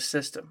play this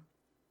system.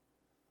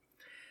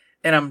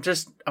 And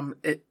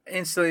it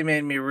instantly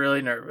made me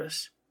really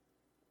nervous.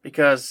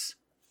 Because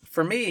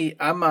for me,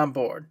 I'm on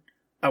board.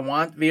 I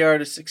want VR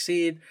to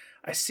succeed.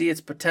 I see its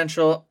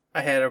potential.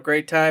 I had a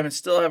great time and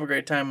still have a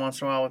great time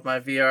once in a while with my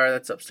VR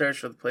that's upstairs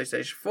for the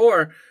PlayStation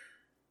 4.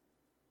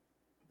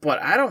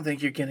 But I don't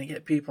think you're going to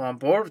get people on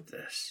board with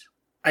this.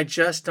 I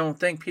just don't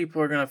think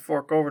people are going to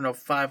fork over no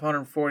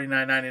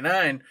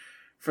 $549.99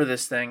 for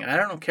this thing. I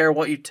don't care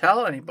what you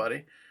tell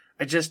anybody.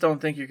 I just don't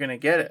think you're going to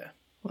get it.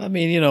 Well, I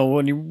mean,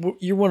 when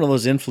you're one of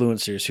those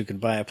influencers who can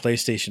buy a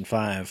PlayStation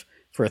 5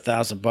 for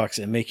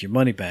 $1,000 and make your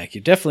money back,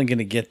 you're definitely going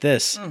to get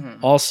this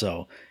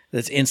also.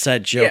 That's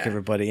inside joke,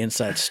 everybody,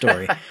 inside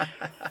story.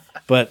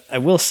 But I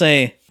will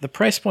say, the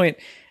price point,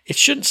 it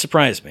shouldn't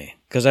surprise me.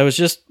 Because I was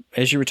just,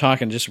 as you were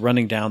talking, just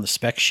running down the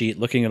spec sheet,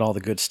 looking at all the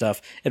good stuff,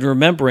 and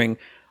remembering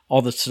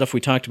all the stuff we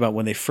talked about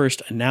when they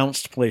first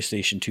announced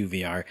PlayStation 2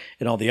 VR,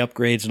 and all the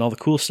upgrades and all the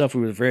cool stuff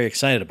we were very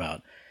excited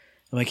about.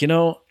 I'm like,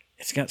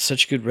 it's got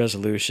such good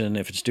resolution.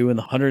 If it's doing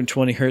the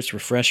 120 hertz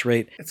refresh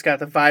rate. It's got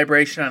the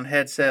vibration on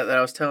headset that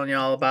I was telling you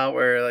all about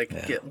where you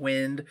get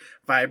wind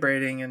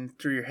vibrating and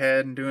through your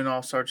head and doing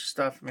all sorts of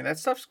stuff. I mean, that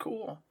stuff's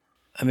cool.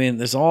 I mean,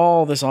 there's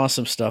all this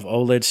awesome stuff.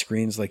 OLED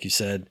screens, like you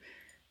said.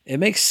 It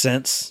makes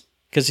sense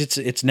because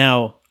it's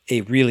now a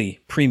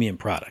really premium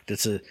product.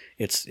 It's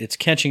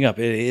catching up.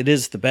 It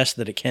is the best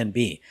that it can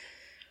be.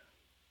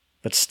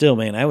 But still,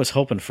 man, I was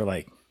hoping for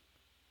 $300,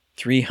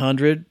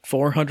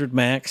 $400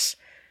 max.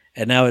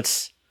 And now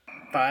it's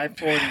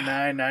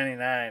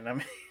 $549.99. I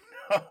mean,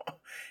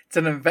 it's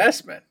an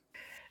investment.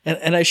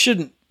 And I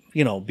shouldn't,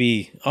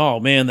 be, oh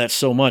man, that's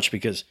so much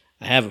because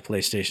I have a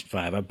PlayStation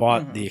 5. I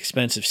bought the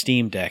expensive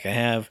Steam Deck. I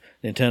have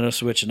Nintendo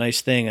Switch, a nice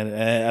thing.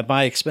 I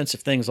buy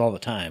expensive things all the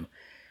time.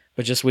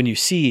 But just when you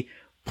see,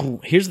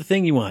 here's the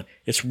thing you want.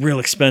 It's real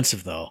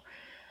expensive though.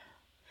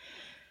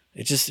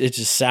 It just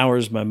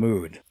sours my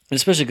mood. And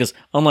especially because,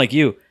 unlike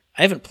you,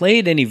 I haven't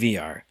played any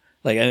VR.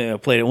 I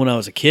played it when I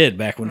was a kid,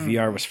 back when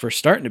VR was first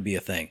starting to be a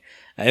thing.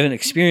 I haven't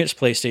experienced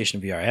PlayStation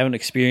VR. I haven't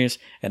experienced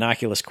an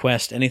Oculus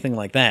Quest, anything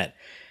like that.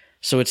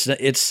 So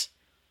it's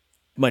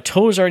my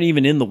toes aren't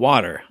even in the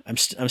water. I'm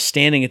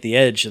standing at the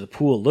edge of the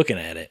pool looking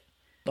at it.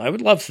 I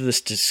would love for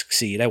this to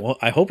succeed.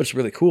 I hope it's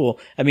really cool.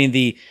 I mean,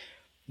 the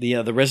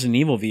Resident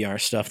Evil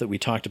VR stuff that we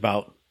talked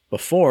about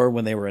before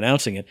when they were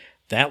announcing it,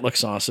 that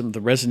looks awesome. The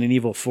Resident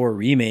Evil 4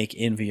 remake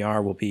in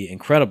VR will be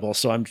incredible.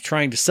 So I'm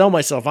trying to sell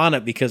myself on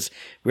it because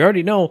we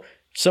already know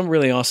some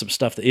really awesome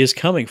stuff that is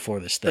coming for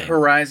this thing. The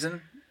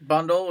Horizon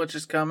bundle, which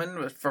is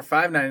coming for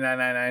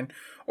 $599.99,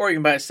 or you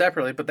can buy it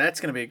separately, but that's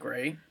going to be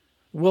great.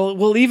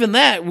 Well, even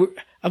that,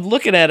 I'm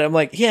looking at it, I'm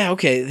like, yeah,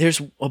 okay,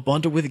 there's a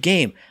bundle with a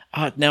game.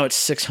 Now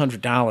it's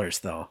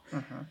 $600 though.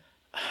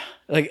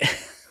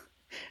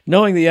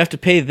 knowing that you have to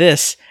pay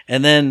this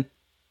and then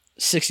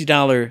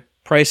 $60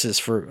 prices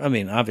for, I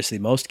mean, obviously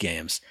most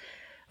games.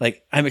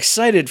 Like, I'm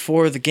excited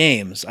for the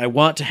games. I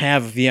want to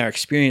have a VR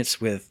experience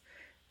with,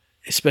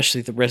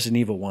 especially the Resident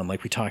Evil one,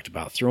 like we talked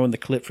about, throwing the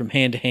clip from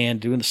hand to hand,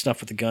 doing the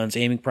stuff with the guns,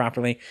 aiming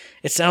properly.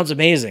 It sounds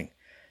amazing.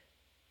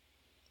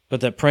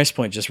 But that price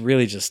point just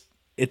really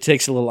it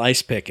takes a little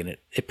ice pick, and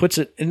it puts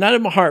it, and not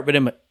in my heart, but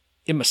in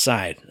my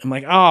side. I'm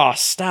like, oh,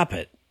 stop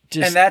it.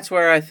 And that's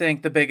where I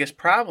think the biggest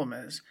problem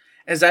is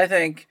I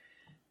think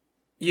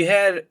you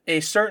had a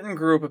certain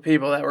group of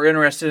people that were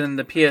interested in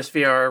the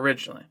PSVR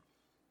originally.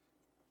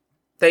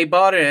 They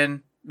bought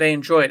in, they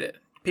enjoyed it.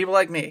 People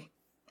like me.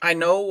 I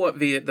know what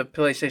the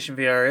PlayStation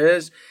VR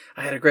is.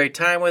 I had a great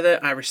time with it.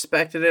 I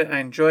respected it. I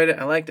enjoyed it.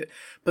 I liked it.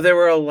 But there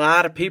were a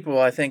lot of people,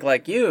 I think,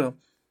 like you,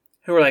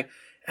 who were like,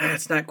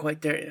 it's not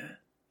quite there yet.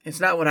 It's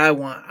not what I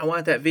want. I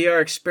want that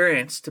VR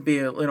experience to be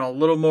a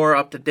little more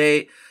up to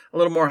date, a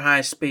little more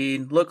high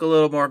speed, look a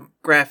little more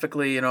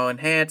graphically,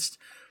 enhanced.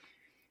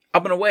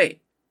 I'm going to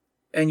wait.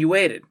 And you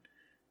waited.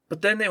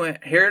 But then they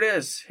went, here it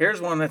is.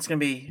 Here's one that's going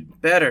to be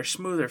better,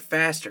 smoother,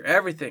 faster,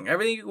 everything.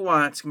 Everything you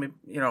want. It's going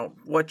to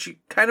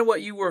be,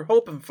 what you were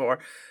hoping for,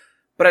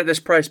 but at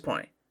this price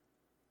point.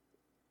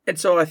 And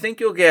so I think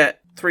you'll get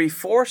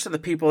 3/4 of the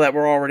people that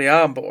were already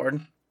on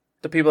board,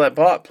 the people that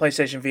bought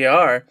PlayStation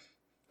VR,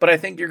 but I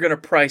think you're going to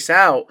price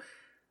out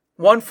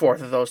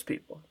 1/4 of those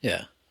people.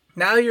 Yeah.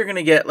 Now you're going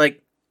to get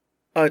like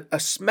a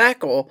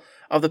smackle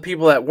of the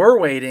people that were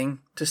waiting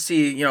to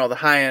see, the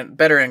high-end,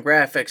 better-end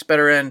graphics,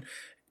 better-end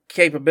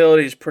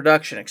capabilities,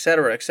 production, et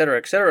cetera, et cetera,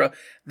 et cetera.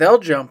 They'll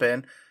jump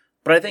in.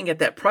 But I think at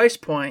that price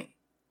point,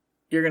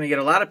 you're going to get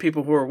a lot of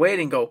people who are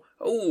waiting go,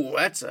 oh,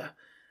 that's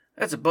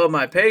above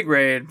my pay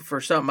grade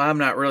for something I'm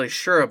not really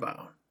sure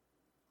about.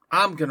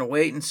 I'm going to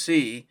wait and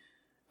see.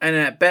 And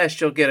at best,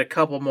 you'll get a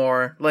couple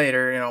more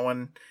later,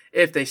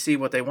 if they see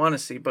what they want to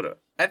see. But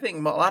I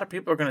think a lot of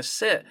people are going to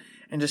sit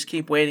and just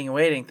keep waiting and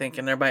waiting,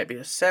 thinking there might be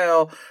a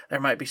sale, there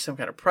might be some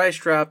kind of price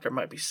drop, there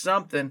might be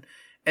something.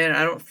 And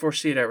I don't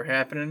foresee it ever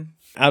happening.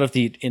 Out of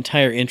the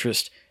entire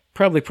interest,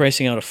 probably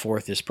pricing out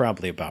 1/4 is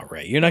probably about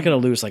right. You're not going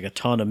to lose like a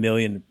ton of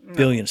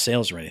billion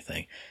sales or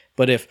anything.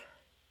 But if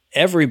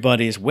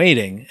everybody's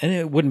waiting, and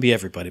it wouldn't be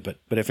everybody, but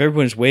if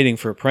everyone's waiting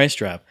for a price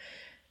drop,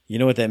 you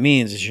know what that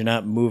means is you're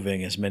not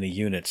moving as many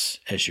units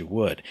as you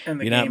would.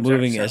 You're not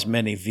moving as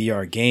many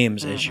VR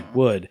games as you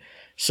would.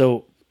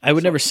 So I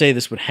would never say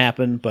this would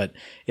happen, but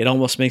it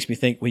almost makes me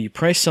think when you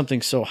price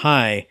something so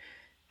high,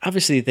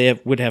 obviously they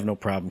would have no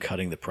problem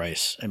cutting the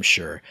price, I'm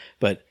sure.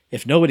 But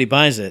if nobody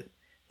buys it,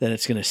 then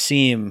it's going to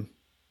seem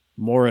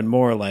more and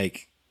more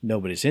like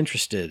nobody's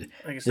interested.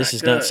 This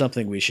is not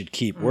something we should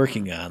keep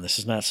working on. This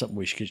is not something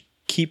we should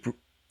keep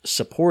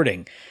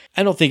supporting.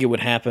 I don't think it would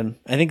happen.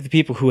 I think the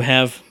people who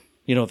have,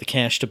 the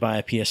cash to buy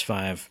a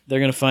PS5, they're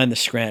going to find the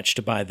scratch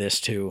to buy this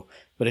too.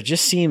 But it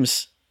just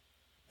seems,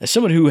 as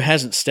someone who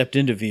hasn't stepped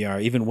into VR,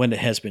 even when it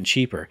has been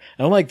cheaper,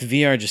 I don't like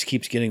the VR just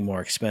keeps getting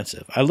more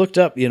expensive. I looked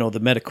up, the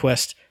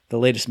MetaQuest, the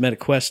latest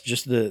MetaQuest,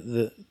 just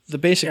the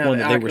basic one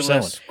that they were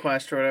selling.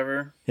 Quest or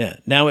whatever. Yeah,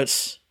 now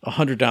it's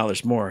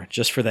 $100 more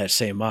just for that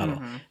same model.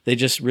 Mm-hmm. They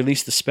just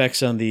released the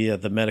specs on the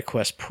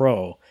MetaQuest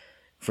Pro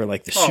for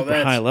like the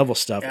super high level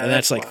stuff, and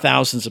that's like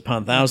thousands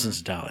upon thousands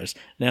of dollars.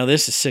 Now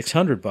this is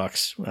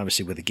 $600,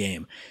 obviously with a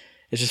game.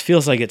 It just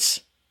feels like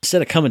it's,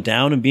 instead of coming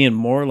down and being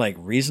more like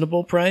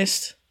reasonable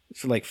priced,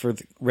 for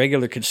the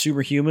regular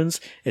consumer humans,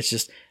 it's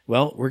just,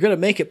 well, we're going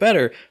to make it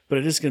better, but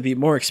it is going to be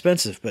more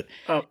expensive. But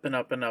up and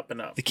up and up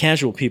and up. The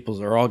casual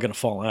people are all going to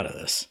fall out of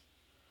this.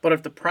 But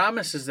if the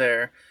promise is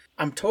there,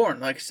 I'm torn.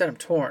 Like I said, I'm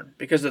torn.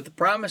 Because if the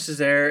promise is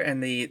there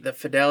and the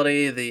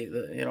fidelity,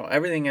 the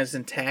everything is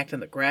intact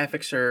and the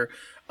graphics are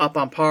up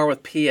on par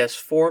with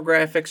PS4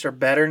 graphics or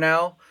better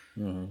now,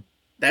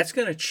 that's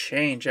going to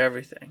change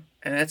everything.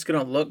 And that's going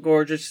to look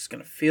gorgeous. It's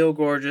going to feel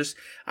gorgeous.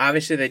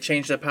 Obviously, they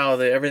changed up how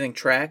everything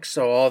tracks,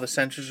 so all the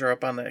sensors are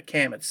up on the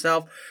cam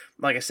itself.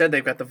 Like I said,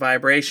 they've got the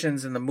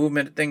vibrations and the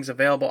movement things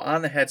available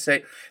on the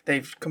headset.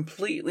 They've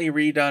completely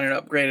redone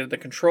and upgraded the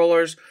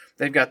controllers.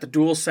 They've got the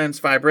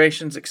DualSense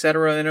vibrations,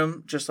 etc. in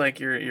them, just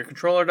like your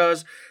controller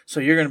does. So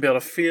you're going to be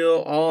able to feel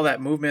all that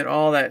movement,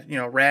 all that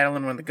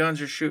rattling when the guns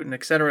are shooting,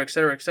 etc.,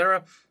 etc.,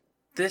 etc.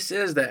 This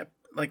is that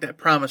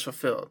promise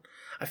fulfilled.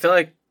 I feel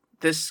like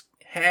this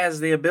has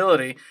the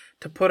ability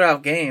to put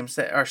out games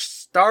that are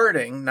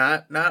starting,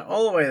 not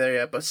all the way there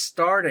yet, but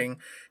starting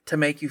to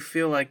make you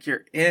feel like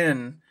you're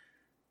in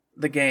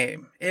the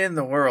game, in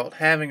the world,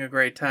 having a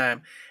great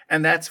time.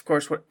 And that's, of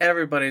course, what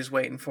everybody's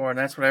waiting for, and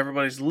that's what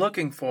everybody's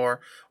looking for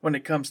when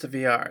it comes to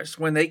VRs,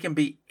 when they can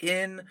be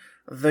in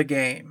the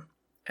game,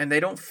 and they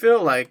don't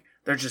feel like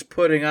they're just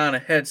putting on a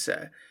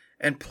headset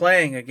and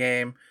playing a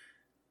game.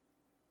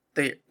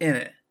 They're in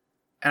it.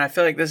 And I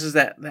feel like this is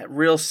that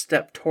real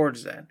step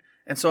towards that.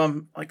 And so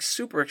I'm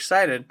super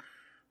excited,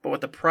 but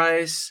with the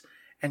price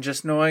and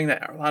just knowing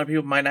that a lot of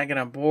people might not get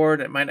on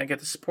board, it might not get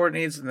the support it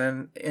needs, and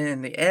then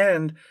in the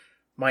end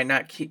might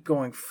not keep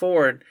going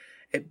forward,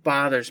 it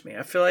bothers me.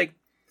 I feel like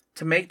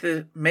to make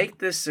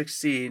this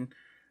succeed,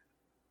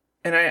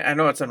 and I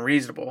know it's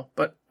unreasonable,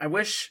 but I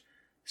wish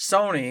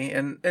Sony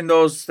and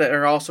those that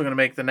are also going to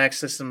make the next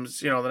systems,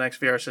 the next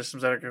VR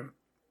systems that are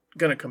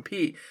going to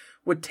compete,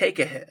 would take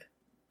a hit.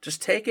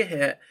 Just take a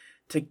hit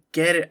to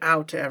get it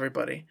out to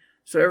everybody.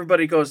 So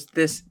everybody goes,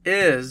 this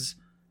is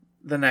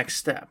the next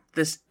step.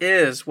 This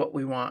is what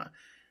we want.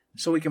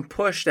 So we can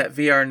push that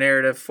VR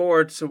narrative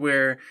forward to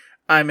where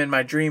I'm in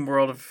my dream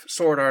world of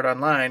Sword Art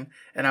Online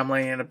and I'm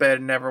laying in a bed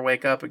and never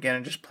wake up again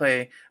and just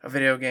play a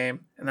video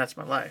game, and that's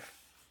my life.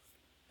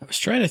 I was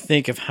trying to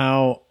think of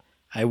how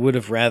I would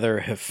have rather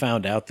have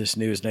found out this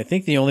news, and I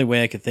think the only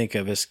way I could think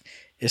of is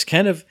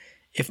kind of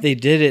if they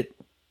did it,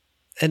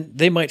 and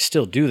they might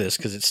still do this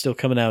because it's still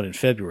coming out in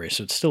February,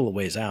 so it's still a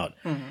ways out.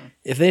 Mm-hmm.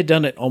 If they had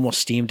done it almost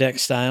Steam Deck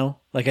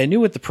style, like I knew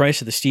what the price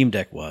of the Steam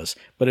Deck was,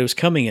 but it was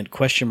coming in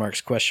question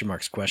marks.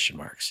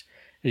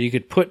 You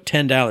could put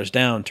 $10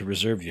 down to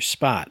reserve your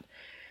spot,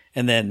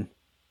 and then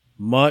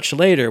much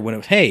later when it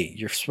was, hey,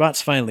 your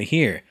spot's finally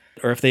here,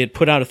 or if they had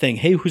put out a thing,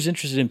 hey, who's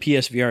interested in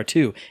PSVR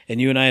 2,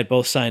 and you and I had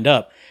both signed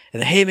up,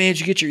 and then, hey, man,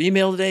 did you get your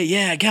email today?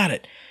 Yeah, I got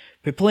it.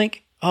 But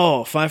blink,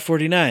 oh,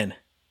 $549.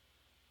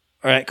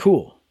 All right,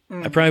 cool.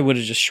 I probably would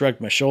have just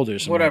shrugged my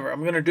shoulders. Whatever, I'm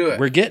going to do it.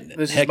 We're getting it.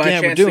 This is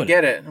my chance to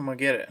get it. I'm going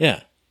to get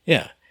it.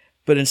 Yeah.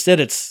 But instead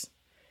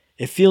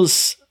it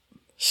feels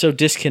so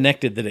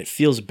disconnected that it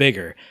feels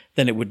bigger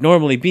than it would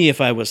normally be if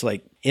I was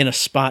like in a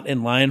spot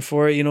in line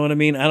for it. You know what I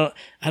mean? I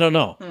don't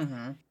know.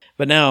 Mm-hmm.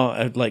 But now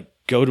I'd like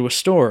go to a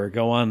store or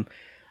go on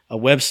a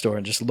web store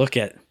and just look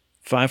at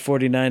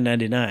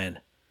 $549.99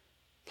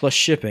 plus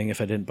shipping if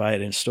I didn't buy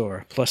it in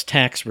store, plus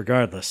tax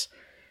regardless.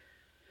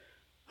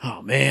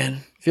 Oh,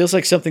 man. Feels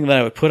like something that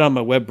I would put on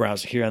my web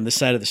browser here on this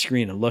side of the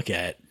screen and look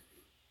at.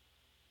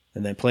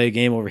 And then play a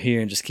game over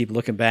here and just keep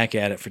looking back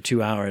at it for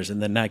 2 hours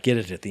and then not get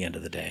it at the end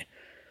of the day.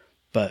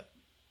 But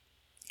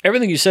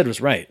everything you said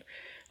was right.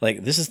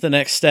 Like, this is the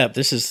next step.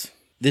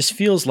 This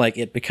feels like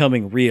it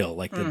becoming real,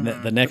 like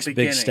the next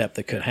big step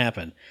that could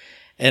happen.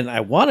 And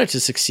I want it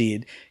to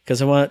succeed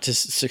because I want it to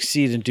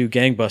succeed and do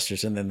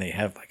gangbusters, and then they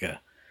have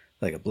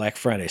like a Black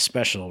Friday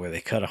special where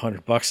they cut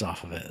 $100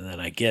 off of it, and then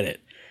I get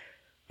it.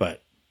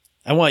 But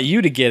I want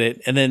you to get it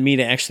and then me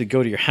to actually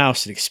go to your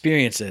house and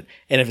experience it.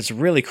 And if it's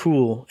really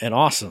cool and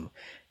awesome,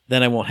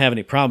 then I won't have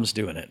any problems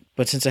doing it.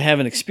 But since I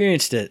haven't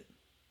experienced it,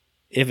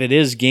 if it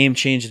is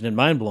game-changing and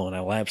mind-blowing,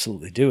 I will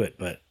absolutely do it.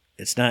 But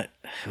it's not,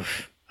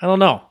 I don't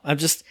know.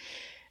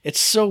 It's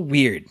so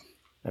weird.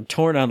 I'm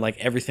torn on like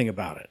everything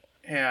about it.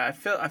 Yeah,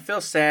 I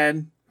feel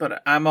sad,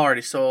 but I'm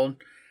already sold.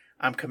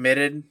 I'm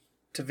committed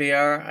to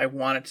VR. I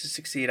want it to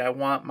succeed. I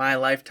want my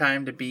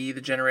lifetime to be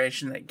the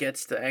generation that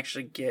gets to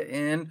actually get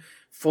in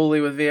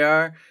fully with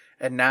VR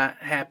and not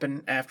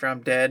happen after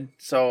I'm dead.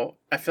 So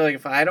I feel like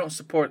if I don't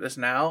support this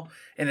now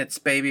in its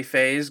baby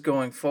phase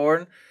going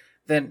forward,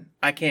 then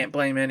I can't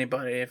blame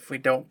anybody if we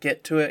don't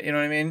get to it. You know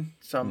what I mean?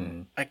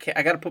 So I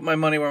got to put my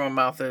money where my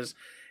mouth is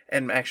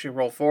and actually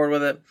roll forward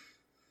with it.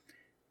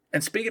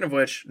 And speaking of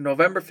which,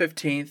 November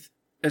 15th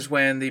is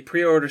when the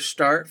pre-orders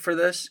start for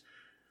this.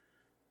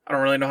 I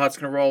don't really know how it's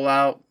going to roll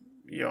out.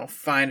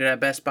 Find it at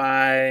Best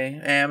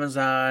Buy,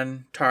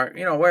 Amazon,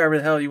 Target, wherever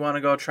the hell you want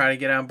to go, try to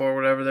get on board,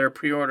 whatever their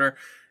pre-order,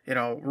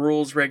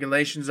 rules,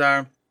 regulations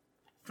are.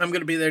 I'm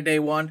going to be there day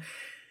one.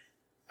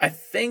 I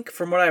think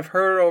from what I've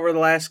heard over the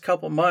last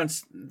couple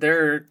months,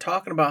 they're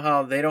talking about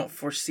how they don't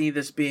foresee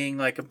this being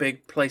like a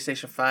big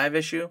PlayStation 5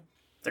 issue.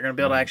 They're going to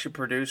be able to actually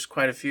produce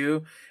quite a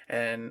few,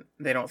 and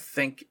they don't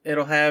think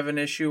it'll have an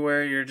issue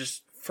where you're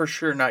just for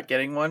sure not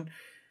getting one.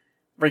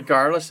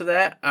 Regardless of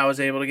that, I was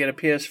able to get a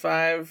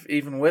PS5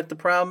 even with the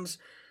problems.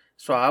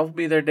 So I'll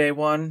be there day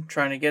one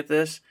trying to get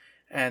this.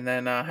 And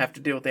then have to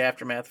deal with the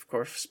aftermath, of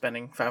course,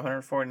 spending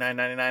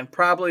 $549.99.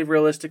 Probably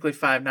realistically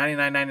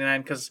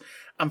 $599.99 because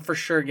I'm for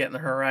sure getting the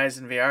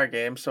Horizon VR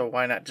game. So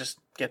why not just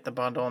get the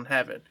bundle and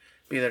have it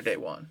be there day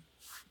one?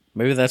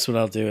 Maybe that's what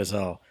I'll do is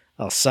I'll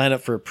sign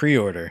up for a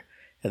pre-order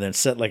and then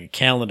set like a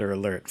calendar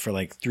alert for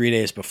like 3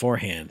 days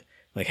beforehand.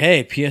 Like,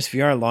 hey,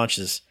 PSVR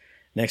launches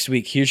next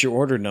week. Here's your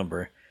order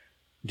number.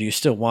 Do you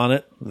still want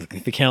it?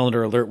 The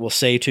calendar alert will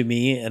say to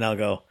me, and I'll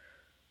go,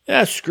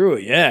 yeah, screw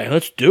it. Yeah,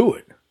 let's do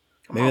it.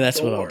 Maybe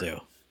that's what I'll do.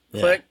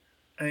 Click,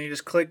 and you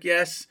just click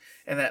yes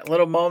in that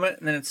little moment,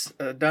 and then it's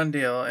a done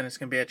deal, and it's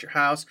going to be at your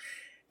house.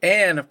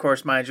 And, of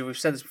course, mind you, we've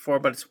said this before,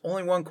 but it's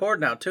only one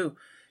cord now, too.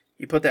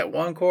 You put that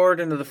one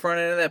cord into the front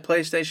end of that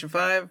PlayStation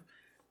 5,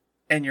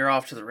 and you're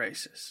off to the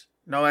races.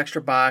 No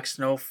extra box,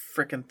 no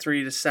freaking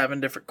 3 to 7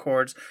 different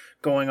cords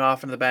going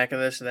off into the back of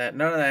this and that.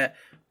 None of that.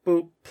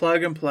 Boop,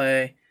 plug and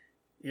play.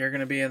 You're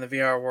going to be in the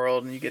VR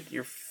world, and you get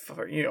your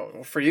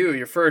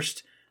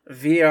first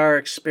VR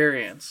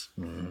experience.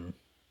 Mm-hmm.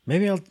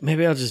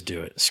 Maybe I'll just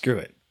do it. Screw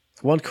it.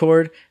 One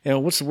cord.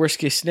 What's the worst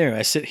case scenario?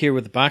 I sit here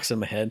with the box on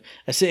my head.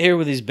 I sit here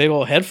with these big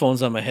old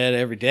headphones on my head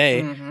every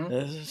day. Mm-hmm.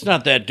 It's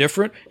not that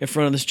different in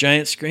front of this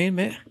giant screen,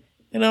 man.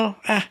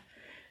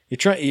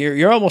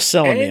 You're almost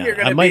selling me on it.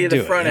 I might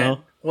do it.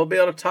 We'll be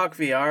able to talk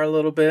VR a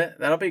little bit.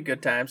 That'll be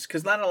good times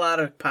because not a lot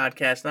of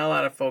podcasts, not a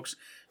lot of folks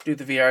do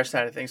the VR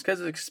side of things because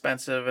it's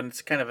expensive and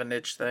it's kind of a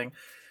niche thing.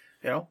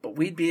 But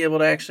we'd be able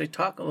to actually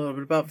talk a little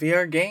bit about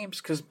VR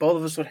games because both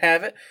of us would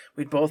have it.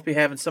 We'd both be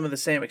having some of the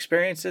same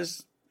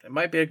experiences. It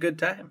might be a good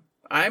time.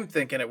 I'm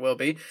thinking it will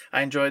be.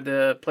 I enjoyed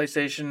the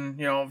PlayStation,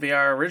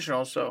 VR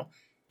original, so.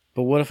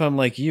 But what if I'm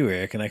like you,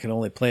 Eric, and I can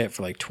only play it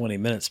for like 20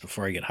 minutes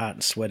before I get hot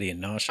and sweaty and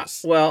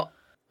nauseous? Well,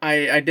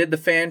 I did the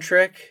fan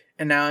trick,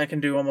 and now I can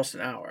do almost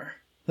an hour.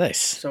 Nice.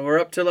 So we're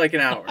up to like an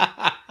hour.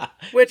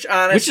 Which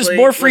honestly... Which is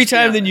more free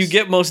time than you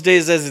get most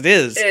days as it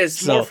is.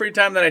 It's more free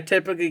time than I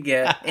typically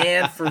get.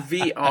 And for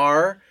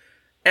VR,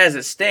 as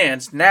it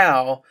stands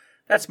now,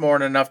 that's more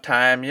than enough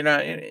time. You're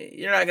not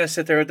going to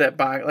sit there with that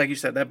box, like you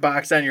said, that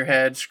box on your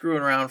head,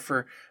 screwing around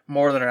for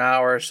more than an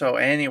hour or so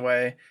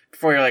anyway,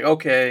 before you're like,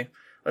 okay,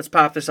 let's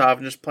pop this off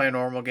and just play a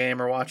normal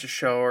game or watch a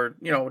show or,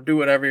 do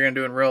whatever you're going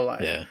to do in real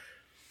life. Yeah.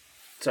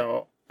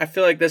 So I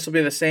feel like this will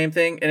be the same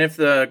thing. And if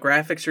the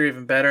graphics are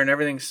even better and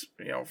everything's,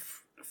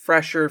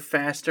 fresher,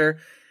 faster,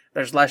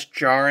 there's less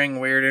jarring,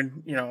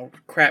 weird,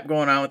 crap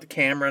going on with the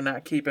camera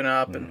not keeping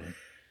up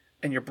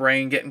and your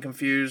brain getting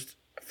confused.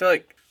 I feel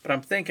like, but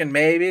I'm thinking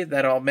maybe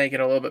that'll make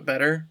it a little bit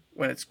better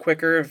when it's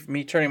quicker. If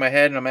me turning my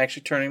head and I'm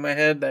actually turning my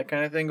head, that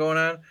kind of thing going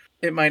on,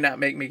 it might not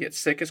make me get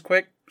sick as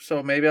quick.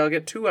 So maybe I'll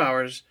get 2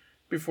 hours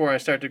before I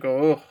start to go,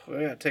 oh,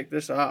 I gotta take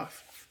this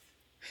off.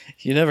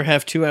 You never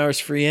have 2 hours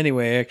free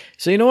anyway, Eric.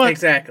 So you know what?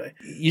 Exactly.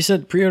 You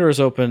said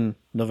pre-orders open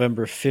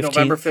November 15th?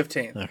 November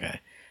 15th. Okay.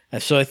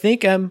 So I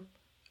think I'm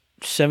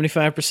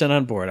 75%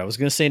 on board. I was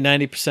going to say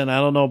 90%. I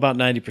don't know about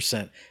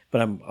 90%,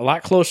 but I'm a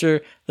lot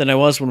closer than I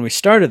was when we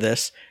started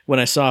this, when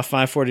I saw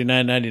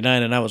 $549.99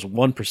 and I was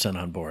 1%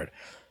 on board.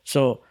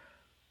 So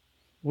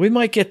we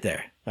might get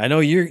there. I know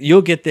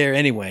you'll get there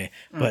anyway,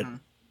 but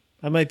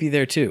I might be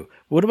there too.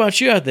 What about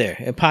you out there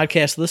in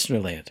podcast listener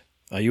land?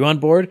 Are you on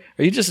board? Or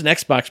are you just an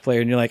Xbox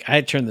player and you're like,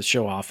 I turned the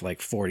show off like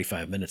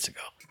 45 minutes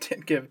ago?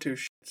 Didn't give two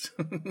shits.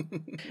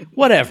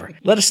 Whatever.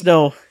 Let us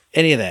know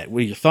any of that.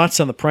 What are your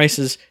thoughts on the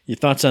prices? Your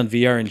thoughts on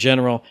VR in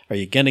general? Are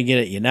you going to get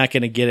it? You're not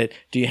going to get it?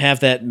 Do you have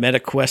that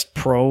MetaQuest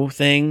Pro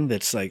thing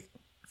that's like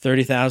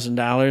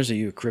 $30,000? Are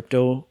you a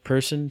crypto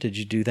person? Did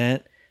you do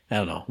that? I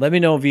don't know. Let me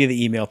know via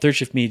the email,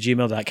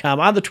 thirdshiftme@gmail.com,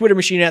 on the Twitter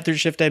machine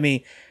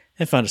 @thirdshifttime,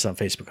 and find us on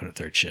Facebook under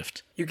Third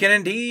Shift. You can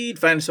indeed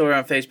find us over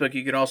on Facebook.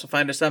 You can also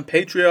find us on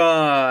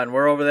Patreon.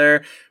 We're over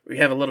there. We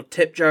have a little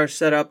tip jar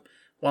set up.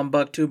 $1,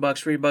 $2,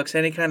 $3,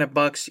 any kind of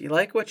bucks. You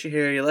like what you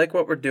hear, you like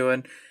what we're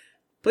doing,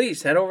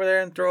 please head over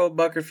there and throw a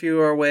buck or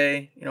few our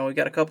way. We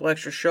got a couple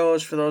extra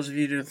shows for those of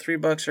you who do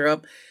 $3 or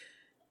up.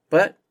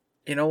 But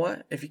you know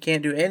what? If you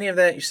can't do any of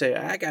that, you say,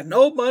 I got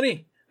no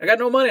money.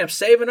 I'm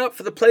saving up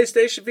for the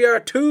PlayStation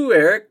VR 2,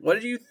 Eric. What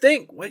did you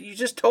think? What you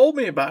just told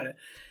me about it.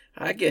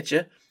 I get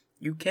you.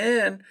 You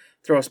can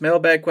throw us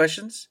mailbag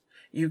questions.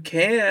 You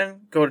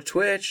can go to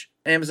Twitch,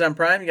 Amazon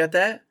Prime. You got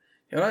that?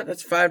 You know what?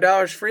 That's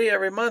 $5 free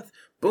every month.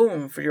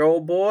 Boom, for your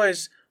old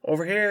boys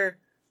over here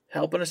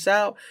helping us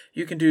out.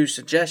 You can do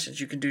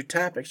suggestions. You can do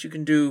topics. You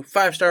can do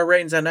 5-star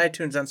ratings on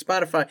iTunes, on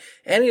Spotify,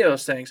 any of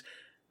those things.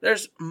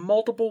 There's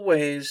multiple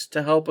ways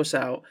to help us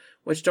out,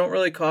 which don't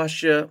really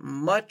cost you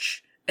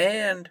much,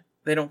 and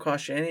they don't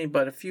cost you any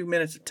but a few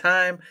minutes of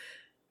time.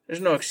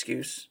 There's no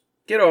excuse.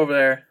 Get over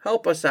there.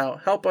 Help us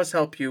out. Help us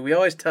help you. We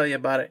always tell you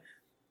about it.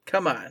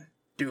 Come on.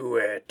 Do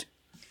it.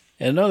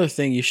 And another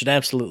thing you should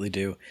absolutely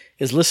do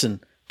is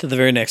listen to the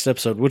very next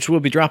episode, which will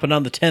be dropping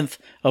on the 10th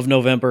of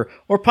November,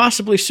 or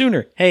possibly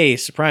sooner. Hey,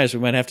 surprise, we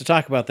might have to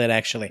talk about that,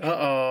 actually.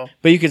 Uh-oh.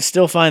 But you can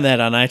still find that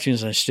on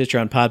iTunes, on Stitcher,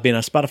 on Podbean,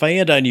 on Spotify,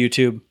 and on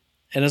YouTube.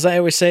 And as I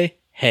always say,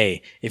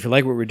 hey, if you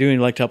like what we're doing and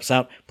you'd like to help us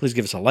out, please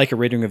give us a like, a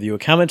rating, review, a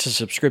comment, a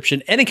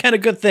subscription, any kind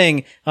of good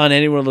thing on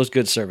any one of those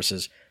good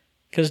services,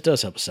 because it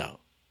does help us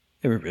out.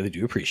 And we really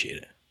do appreciate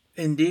it.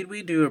 Indeed,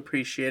 we do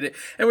appreciate it.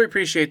 And we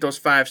appreciate those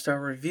 5-star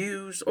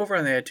reviews over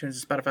on the iTunes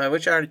and Spotify,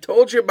 which I already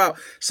told you about.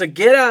 So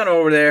get on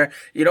over there.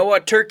 You know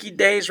what? Turkey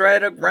Day's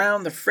right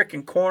around the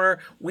freaking corner.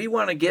 We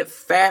want to get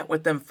fat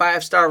with them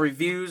 5-star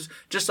reviews,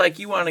 just like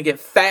you want to get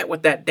fat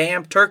with that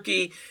damn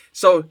turkey.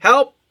 So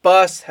help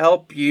us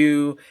help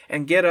you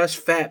and get us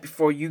fat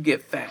before you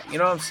get fat. You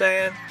know what I'm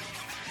saying?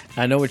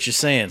 I know what you're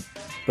saying.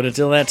 But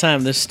until that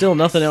time, there's still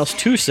nothing else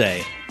to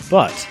say.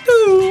 But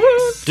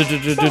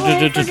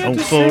don't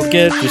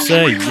forget to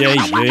say yay,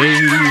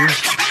 yay.